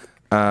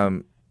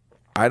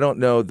 I don't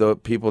know the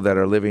people that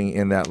are living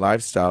in that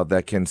lifestyle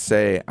that can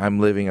say,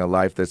 I'm living a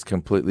life that's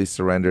completely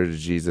surrendered to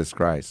Jesus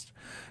Christ.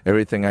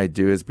 Everything I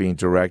do is being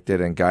directed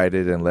and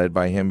guided and led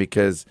by Him,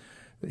 because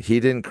He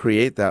didn't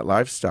create that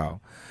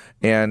lifestyle.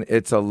 And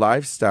it's a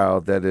lifestyle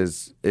that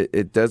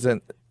it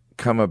doesn't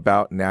come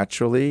about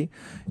naturally.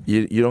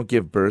 You don't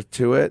give birth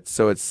to it,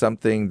 so it's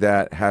something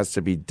that has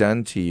to be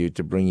done to you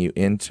to bring you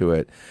into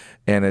it.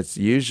 And it's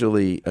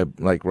usually,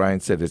 like Ryan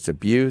said, it's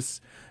abuse.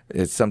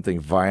 It's something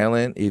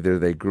violent. Either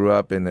they grew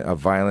up in a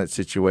violent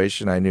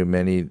situation. I knew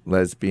many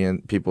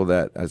lesbian people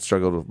that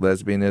struggled with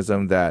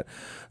lesbianism, that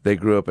they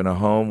grew up in a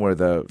home where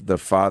the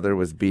father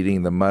was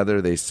beating the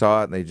mother. They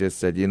saw it and they just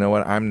said, you know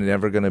what, I'm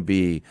never going to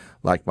be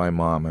like my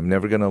mom. I'm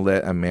never going to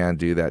let a man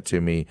do that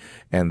to me.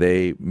 And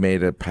they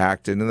made a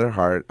pact into their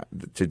heart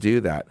to do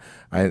that.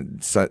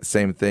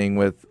 Same thing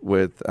with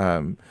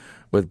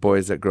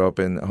boys that grow up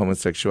in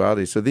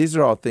homosexuality. So these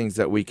are all things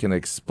that we can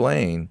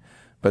explain,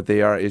 but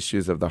they are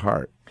issues of the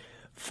heart.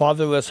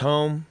 Fatherless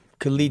home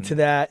could lead to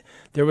that.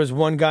 There was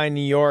one guy in New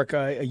York,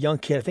 a young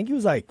kid. I think he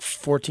was like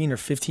 14 or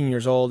 15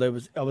 years old.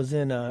 I was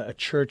in a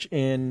church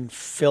in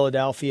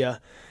Philadelphia,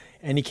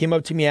 and he came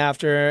up to me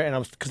after,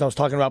 and because I was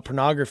talking about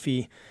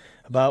pornography,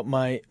 about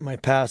my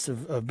past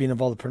of being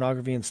involved with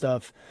pornography and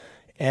stuff.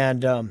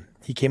 And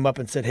he came up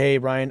and said, "Hey,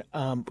 Ryan,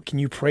 can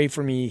you pray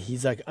for me?"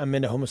 He's like, "I'm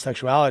into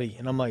homosexuality,"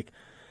 and I'm like,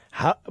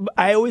 "How?"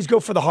 I always go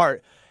for the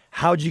heart.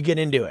 How'd you get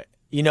into it?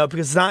 Because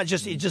it's not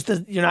just,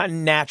 you're not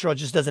natural. It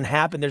just doesn't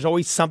happen. There's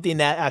always something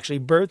that actually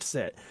births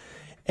it.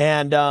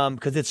 And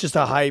because it's just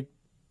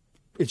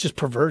it's just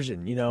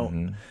perversion,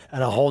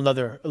 at a whole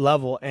nother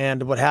level.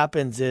 And what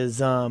happens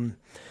is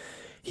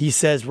he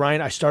says,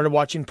 Ryan, I started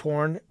watching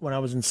porn when I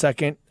was in not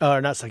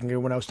second grade,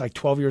 when I was like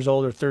 12 years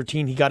old or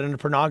 13. He got into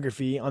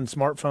pornography on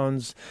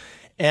smartphones.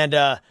 And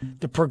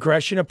the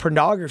progression of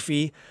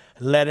pornography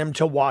led him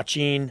to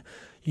watching,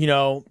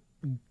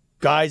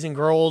 guys and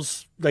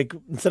girls, like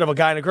instead of a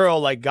guy and a girl,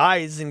 like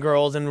guys and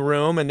girls in the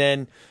room, and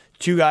then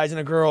two guys and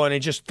a girl, and it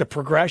just the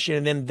progression,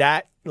 and then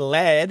that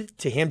led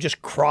to him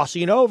just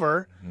crossing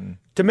over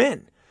to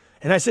men.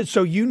 And I said,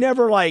 so you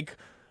never liked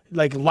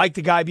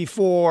the guy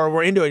before,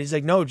 were into it? He's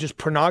like, no, just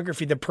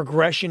pornography, the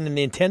progression and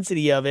the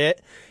intensity of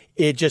it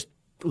just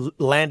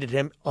landed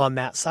him on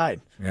that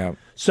side. Yeah.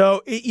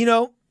 So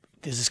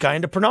is this guy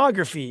into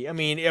pornography? I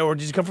mean, or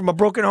does he come from a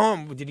broken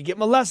home? Did he get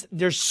molested?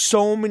 There's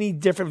so many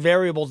different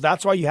variables.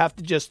 That's why you have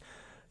to just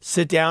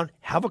sit down,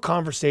 have a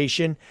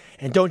conversation,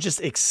 and don't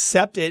just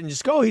accept it and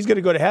just go, oh, he's going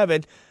to go to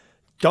heaven.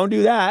 Don't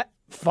do that.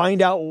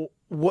 Find out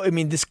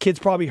this kid's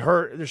probably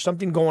hurt. There's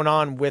something going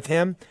on with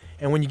him.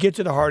 And when you get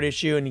to the heart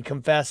issue and he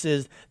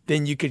confesses,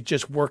 then you could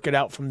just work it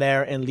out from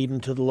there and lead him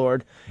to the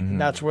Lord. Mm-hmm.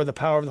 And that's where the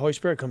power of the Holy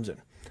Spirit comes in.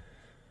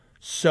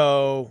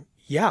 So,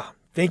 yeah,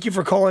 thank you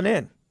for calling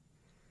in.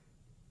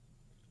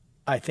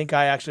 I think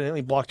I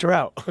accidentally blocked her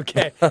out.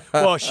 Okay.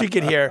 Well, she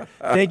could hear.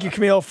 Thank you,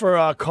 Camille,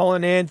 for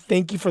calling in.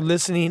 Thank you for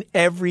listening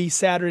every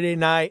Saturday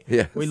night.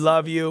 Yes. We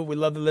love you. We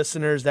love the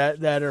listeners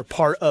that are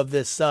part of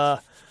this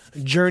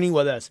journey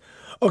with us.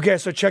 Okay,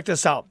 so check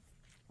this out.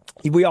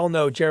 we all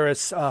know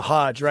Jairus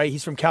Hodge, right?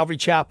 He's from Calvary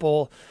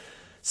Chapel,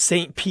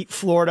 St. Pete,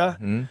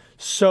 Florida.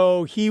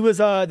 So he was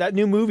that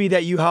new movie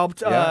that you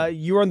helped.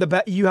 You were on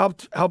the you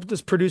helped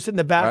us produce it in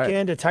the back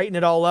end to tighten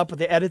it all up with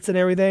the edits and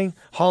everything.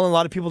 Holland, a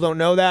lot of people don't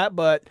know that,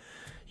 but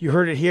you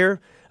heard it here.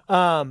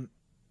 Jairus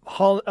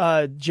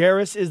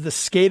is the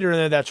skater in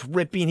there that's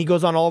ripping. He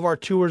goes on all of our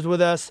tours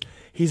with us.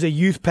 He's a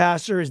youth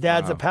pastor. His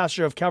dad's a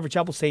pastor of Calvary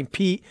Chapel, St.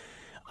 Pete.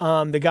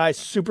 The guy's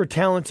super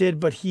talented,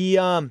 but he's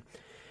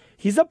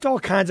up to all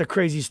kinds of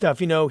crazy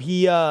stuff. You know,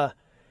 he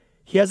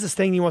has this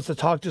thing he wants to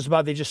talk to us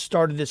about. They just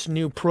started this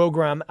new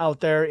program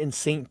out there in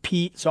St.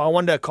 Pete. So I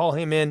wanted to call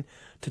him in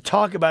to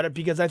talk about it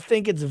because I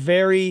think it's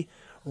very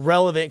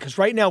relevant. Because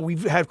right now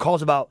we've had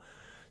calls about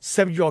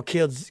 7-year-old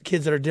kids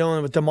that are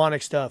dealing with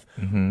demonic stuff.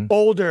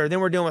 Older, then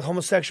we're dealing with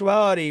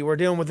homosexuality. We're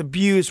dealing with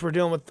abuse. We're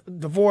dealing with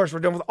divorce. We're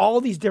dealing with all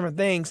these different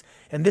things.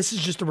 And this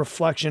is just a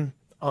reflection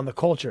on the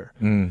culture.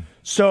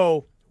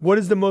 So what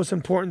is the most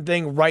important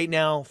thing right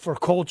now for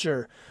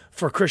culture,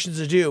 for Christians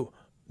to do?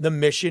 The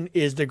mission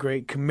is the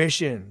Great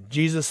Commission.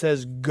 Jesus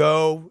says,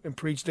 go and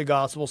preach the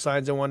gospel.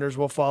 Signs and wonders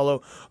will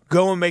follow.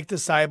 Go and make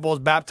disciples.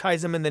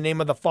 Baptize them in the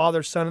name of the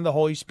Father, Son, and the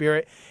Holy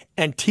Spirit.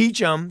 And teach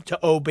them to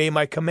obey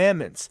my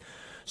commandments.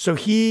 So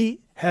he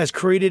has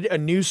created a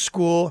new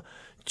school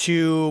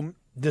to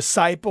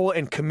disciple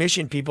and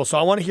commission people. So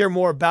I want to hear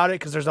more about it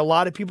because there's a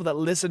lot of people that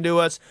listen to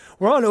us.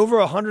 We're on over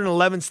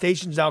 111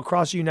 stations now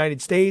across the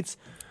United States.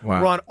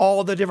 Wow. We're on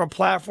all the different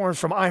platforms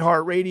from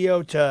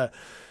iHeartRadio to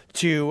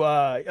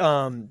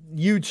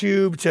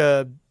YouTube,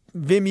 to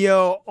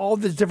Vimeo, all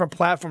the different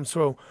platforms.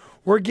 So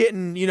we're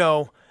getting,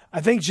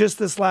 I think just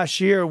this last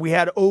year, we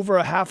had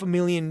over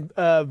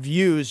 500,000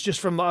 views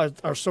just from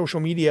our social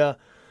media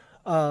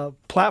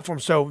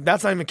platforms. So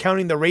that's not even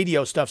counting the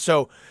radio stuff.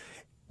 So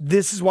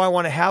this is why I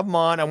want to have them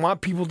on. I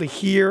want people to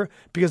hear,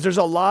 because there's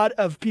a lot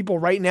of people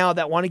right now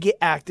that want to get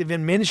active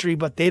in ministry,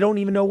 but they don't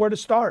even know where to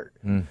start.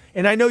 And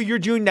I know you're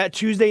doing that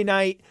Tuesday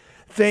night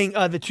thing,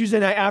 the Tuesday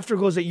night after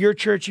goes at your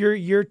church.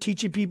 You're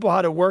teaching people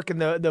how to work in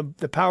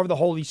the power of the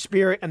Holy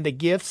Spirit and the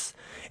gifts.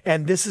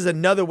 And this is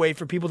another way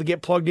for people to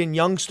get plugged in,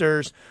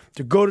 youngsters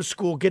to go to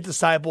school, get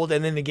discipled,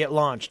 and then to get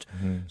launched.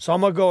 So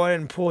I'm going to go ahead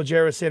and pull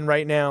Jairus in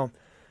right now.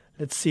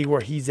 Let's see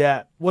where he's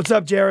at. What's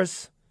up,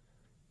 Jairus?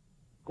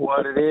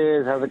 What it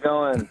is? How's it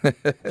going?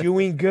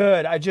 Doing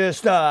good. I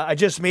just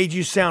made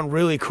you sound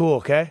really cool,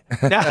 okay?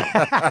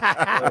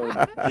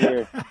 Oh,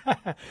 dear.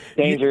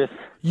 Dangerous.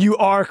 You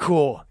are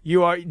cool.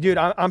 You are, dude.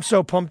 I'm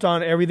so pumped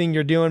on everything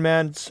you're doing,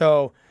 man.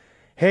 So,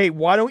 hey,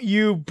 why don't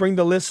you bring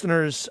the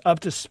listeners up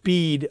to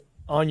speed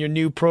on your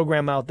new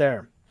program out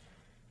there?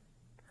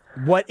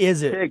 What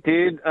is it? Sick,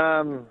 dude.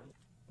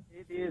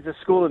 It is a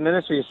school of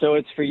ministry, so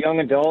it's for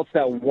young adults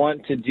that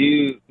want to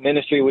do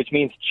ministry, which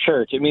means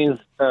church. It means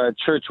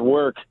church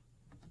work.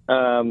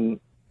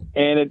 And,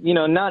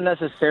 not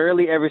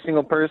necessarily every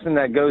single person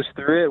that goes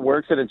through it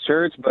works at a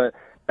church, but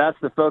that's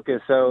the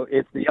focus. So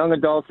it's the young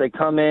adults. They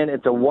come in.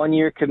 It's a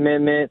 1-year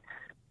commitment.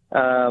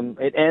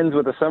 It ends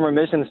with a summer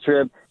missions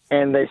trip,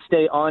 and they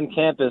stay on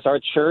campus.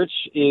 Our church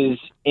is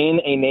in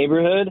a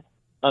neighborhood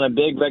on a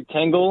big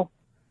rectangle,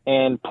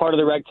 and part of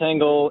the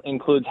rectangle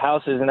includes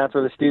houses, and that's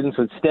where the students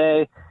would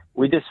stay.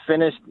 We just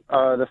finished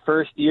the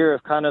first year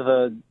of kind of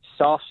a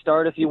soft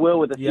start, if you will,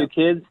 with a few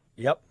kids.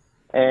 Yep.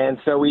 And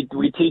so we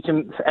teach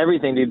them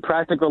everything, dude,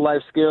 practical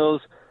life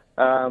skills,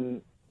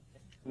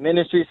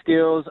 ministry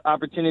skills,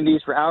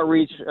 opportunities for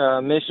outreach,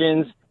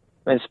 missions,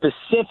 and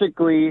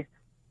specifically,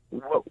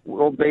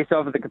 based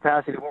off of the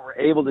capacity of what we're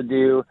able to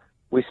do,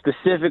 we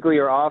specifically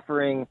are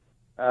offering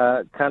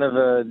kind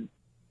of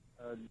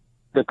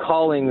the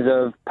callings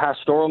of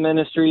pastoral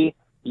ministry,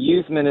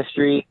 youth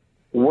ministry,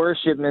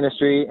 worship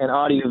ministry, and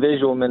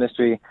audiovisual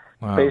ministry,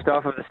 based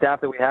off of the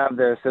staff that we have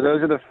there. So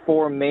those are the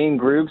 4 main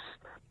groups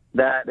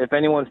that if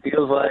anyone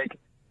feels like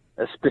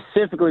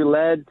specifically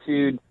led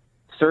to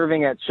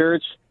serving at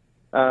church,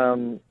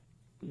 then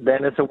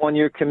it's a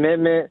 1-year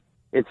commitment.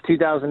 It's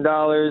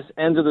 $2,000,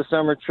 ends of the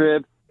summer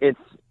trip. It's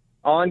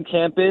on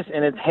campus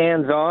and it's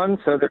hands-on,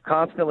 so they're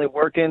constantly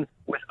working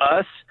with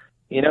us.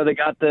 They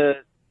got the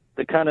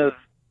kind of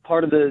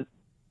part of the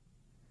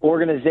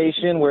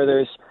organization where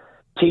there's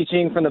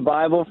teaching from the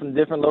Bible from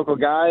different local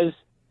guys,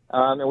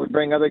 and we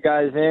bring other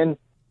guys in.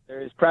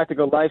 There's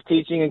practical life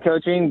teaching and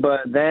coaching,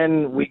 but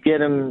then we get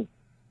them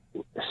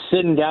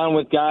sitting down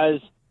with guys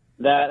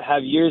that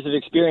have years of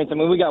experience. I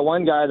mean, we got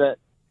one guy that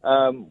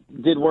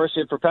did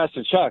worship for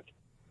Pastor Chuck,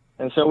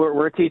 and so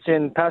we're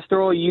teaching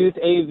pastoral, youth,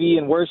 AV,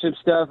 and worship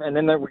stuff, and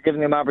then we're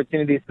giving them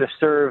opportunities to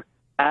serve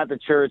at the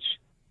church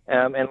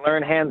and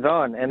learn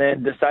hands-on, and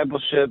then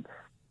discipleship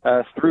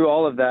through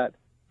all of that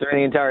during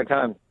the entire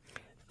time.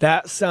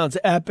 That sounds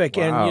epic.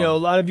 Wow. And, a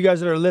lot of you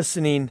guys that are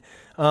listening,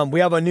 we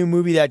have a new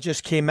movie that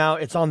just came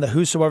out. It's on the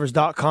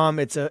whosoevers.com.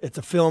 It's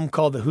a film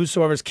called The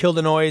Whosoevers Kill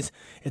the Noise.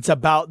 It's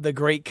about the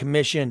Great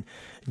Commission.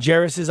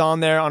 Jairus is on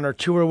there on our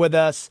tour with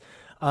us.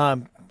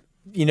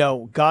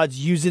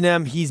 God's using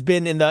him. He's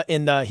been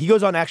he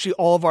goes on actually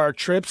all of our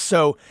trips.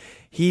 So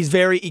he's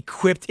very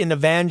equipped in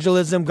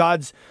evangelism.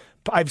 God's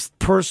I've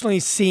personally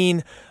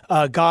seen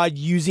God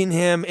using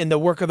him in the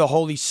work of the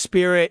Holy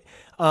Spirit.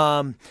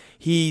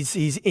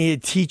 He's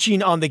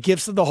teaching on the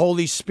gifts of the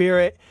Holy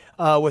Spirit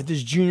with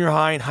his junior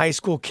high and high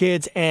school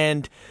kids,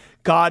 and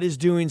God is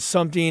doing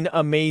something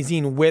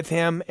amazing with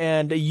him,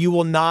 and you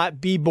will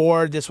not be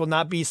bored. This will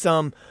not be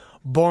some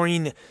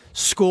boring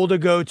school to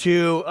go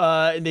to.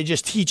 They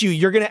just teach you.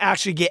 You're going to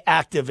actually get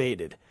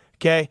activated,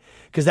 okay?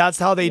 Because that's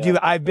how they do it.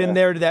 I've been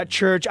there to that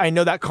church. I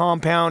know that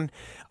compound.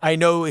 I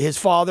know his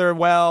father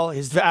well.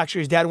 His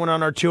dad went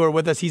on our tour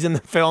with us. He's in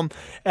the film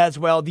as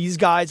well. These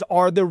guys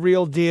are the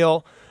real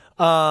deal.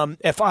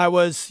 If I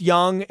was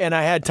young and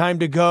I had time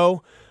to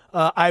go,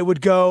 I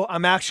would go. I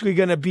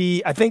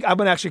think I'm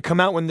going to actually come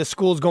out when the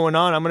school's going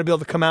on. I'm going to be able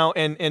to come out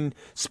and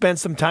spend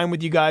some time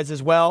with you guys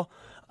as well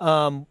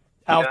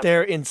out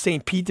there in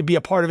St. Pete to be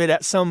a part of it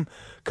at some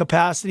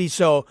capacity.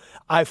 So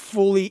I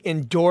fully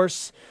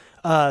endorse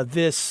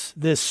this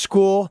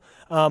school.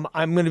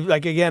 I'm going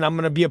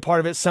to be a part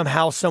of it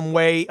somehow, some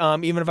way.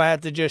 Even if I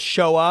have to just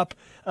show up,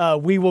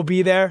 we will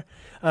be there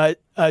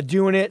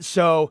doing it.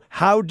 So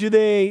how do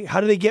they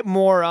get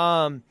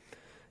more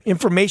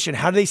information?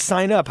 How do they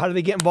sign up? How do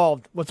they get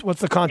involved?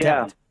 What's the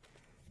contact?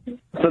 Yeah.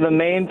 So the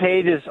main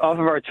page is off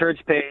of our church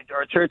page.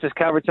 Our church is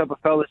Calvary Chapel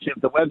Fellowship.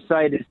 The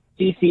website is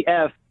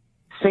CCF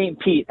St.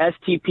 Pete,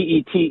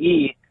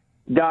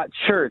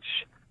 STPETE.church.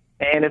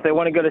 And if they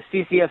want to go to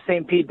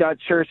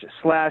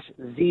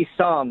ccfstpete.church/ZSOM,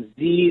 SOM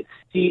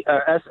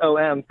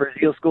for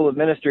Zeal School of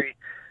Ministry,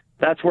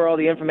 that's where all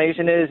the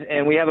information is.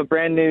 And we have a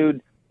brand new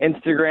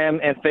Instagram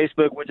and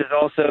Facebook, which is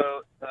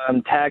also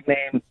tag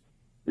name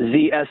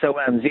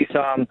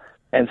ZSOM.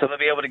 And so they'll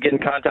be able to get in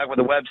contact with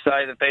the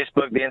website, the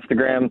Facebook, the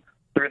Instagram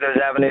through those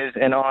avenues.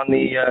 And on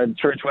the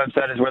church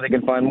website is where they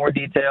can find more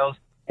details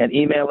and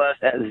email us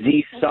at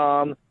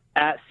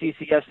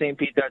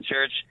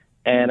zsom@ccfstpete.church.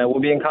 And we'll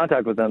be in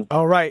contact with them.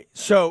 All right.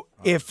 So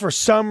if for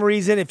some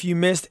reason, if you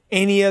missed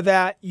any of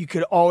that, you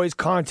could always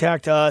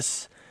contact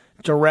us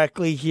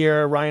directly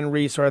here, Ryan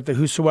Reese, or at the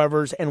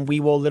Whosoevers, and we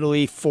will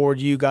literally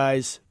forward you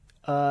guys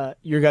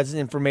your guys'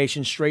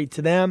 information straight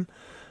to them.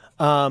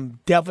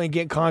 Definitely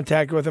get in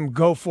contact with them.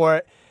 Go for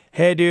it.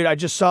 Hey, dude, I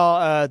just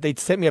saw they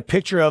sent me a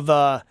picture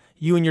of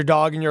you and your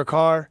dog in your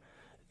car.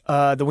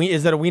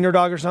 Is that a wiener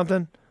dog or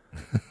something?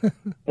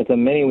 It's a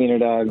mini wiener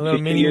dog. She's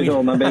 2 years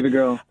old, my baby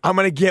girl. I'm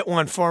gonna get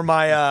one for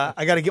my.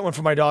 I gotta get one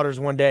for my daughters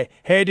one day.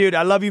 Hey, dude,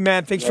 I love you,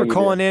 man. Thanks for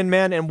calling in,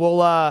 man, and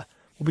we'll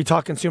be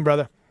talking soon,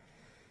 brother.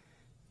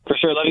 For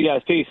sure. Love you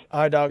guys. Peace.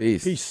 All right, dog.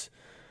 Peace.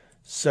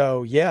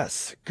 So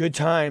yes, good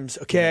times.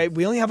 Okay,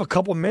 we only have a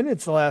couple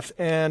minutes left,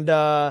 and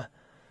I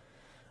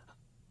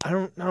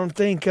don't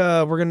think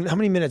we're gonna. How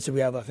many minutes do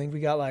we have? I think we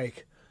got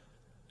like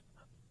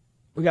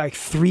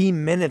 3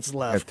 minutes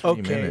left.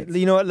 Minutes.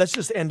 You know what? Let's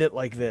just end it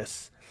like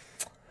this.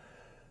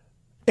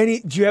 Do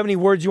you have any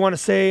words you want to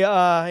say?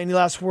 Any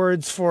last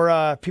words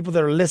for people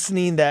that are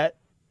listening that,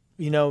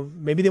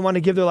 maybe they want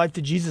to give their life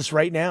to Jesus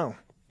right now?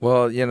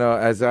 Well,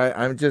 as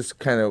I'm just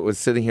kind of was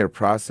sitting here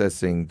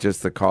processing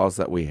just the calls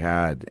that we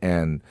had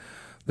and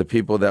the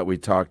people that we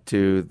talked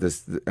to.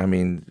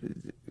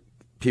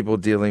 People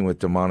dealing with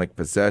demonic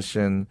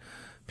possession,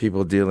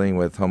 people dealing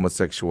with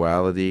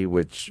homosexuality,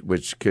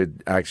 which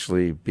could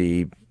actually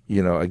be,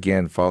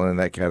 again, falling in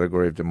that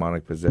category of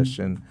demonic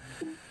possession.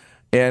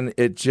 And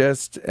it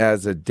just,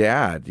 as a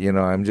dad,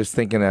 I'm just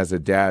thinking as a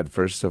dad,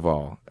 first of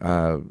all,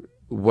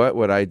 what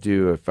would I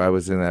do if I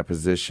was in that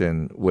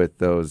position with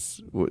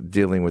those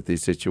dealing with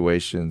these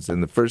situations?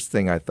 And the first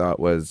thing I thought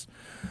was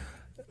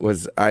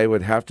I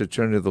would have to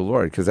turn to the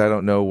Lord because I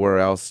don't know where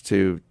else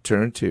to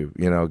turn to.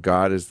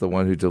 God is the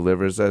one who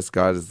delivers us.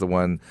 God is the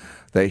one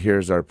that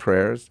hears our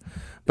prayers.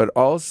 But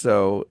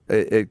also,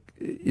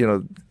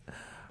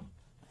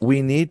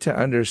 we need to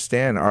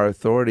understand our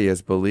authority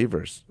as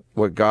believers,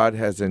 what God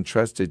has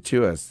entrusted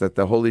to us, that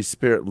the Holy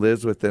Spirit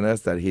lives within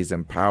us, that He's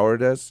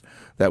empowered us,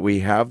 that we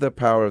have the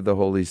power of the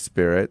Holy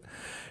Spirit,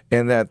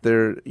 and that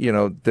there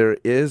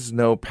is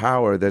no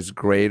power that's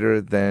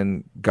greater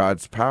than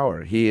God's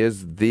power. He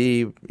is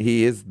the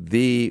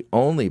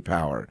only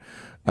power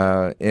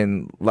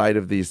in light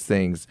of these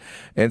things.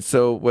 And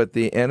so what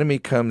the enemy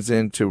comes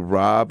in to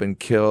rob and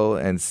kill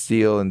and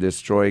steal and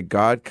destroy,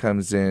 God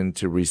comes in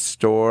to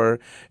restore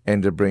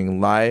and to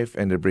bring life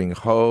and to bring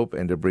hope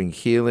and to bring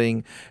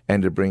healing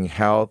and to bring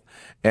health.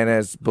 And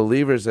as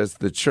believers, as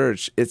the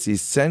church, it's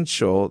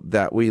essential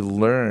that we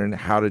learn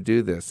how to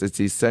do this. It's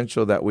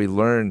essential that we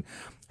learn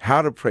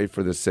how to pray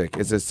for the sick.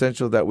 It's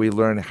essential that we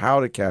learn how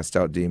to cast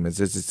out demons.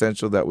 It's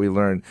essential that we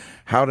learn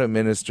how to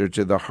minister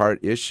to the heart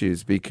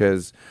issues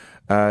because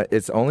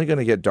it's only going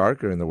to get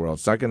darker in the world.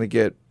 It's not going to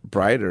get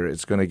brighter.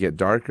 It's going to get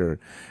darker.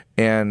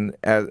 And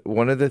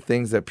one of the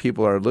things that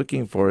people are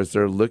looking for is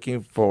they're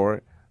looking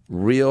for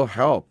real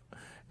help.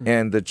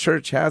 And the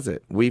church has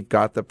it. We've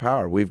got the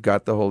power. We've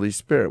got the Holy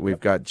Spirit. We've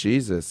got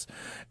Jesus.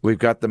 We've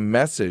got the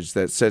message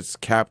that sets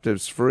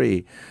captives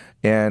free.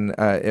 And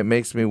it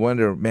makes me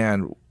wonder,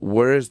 man,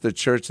 where is the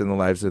church in the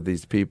lives of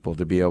these people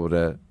to be able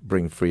to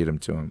bring freedom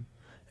to them?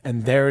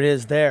 And there it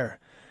is there.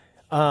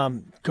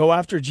 Go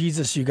after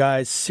Jesus, you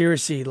guys.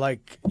 Seriously,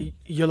 like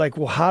you're like,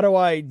 well, how do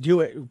I do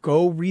it?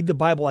 Go read the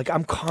Bible. Like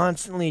I'm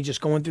constantly just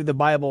going through the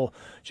Bible,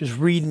 just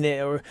reading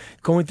it, or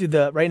going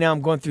through right now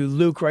I'm going through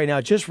Luke right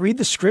now. Just read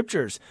the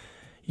scriptures.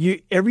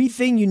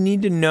 Everything you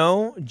need to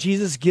know,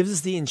 Jesus gives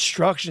us the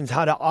instructions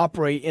how to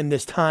operate in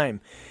this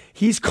time.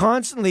 He's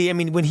constantly, I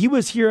mean, when he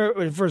was here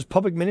for his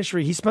public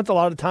ministry, he spent a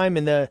lot of time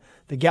in the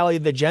Galilee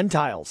of the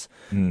Gentiles.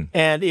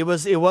 And it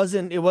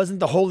wasn't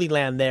the Holy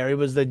Land there. It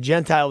was the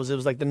Gentiles. It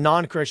was like the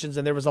non-Christians,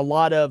 and there was a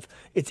lot of,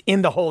 it's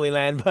in the Holy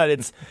Land, but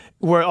it's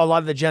where a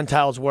lot of the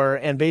Gentiles were.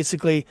 And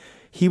basically,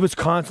 he was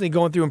constantly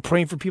going through and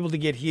praying for people to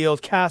get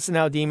healed, casting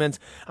out demons.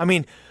 I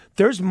mean,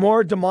 there's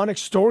more demonic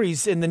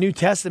stories in the New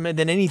Testament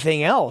than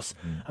anything else.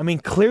 I mean,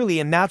 clearly,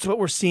 and that's what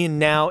we're seeing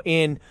now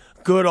in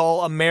good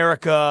old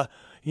America,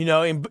 you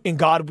know, in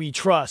God we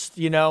trust,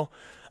 you know.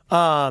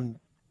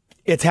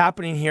 It's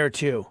happening here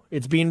too.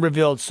 It's being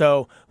revealed.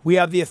 So we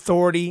have the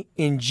authority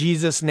in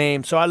Jesus'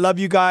 name. So I love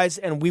you guys,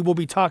 and we will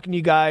be talking to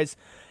you guys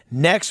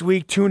next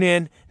week. Tune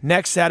in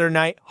next Saturday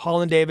night.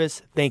 Holland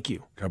Davis, thank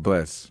you. God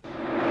bless.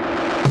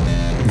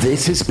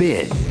 This has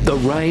been The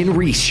Ryan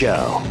Reese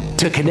Show.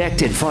 To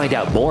connect and find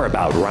out more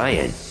about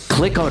Ryan,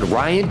 click on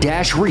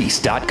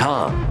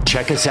ryan-reese.com.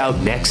 Check us out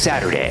next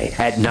Saturday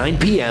at 9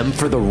 p.m.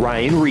 for The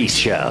Ryan Reese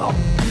Show.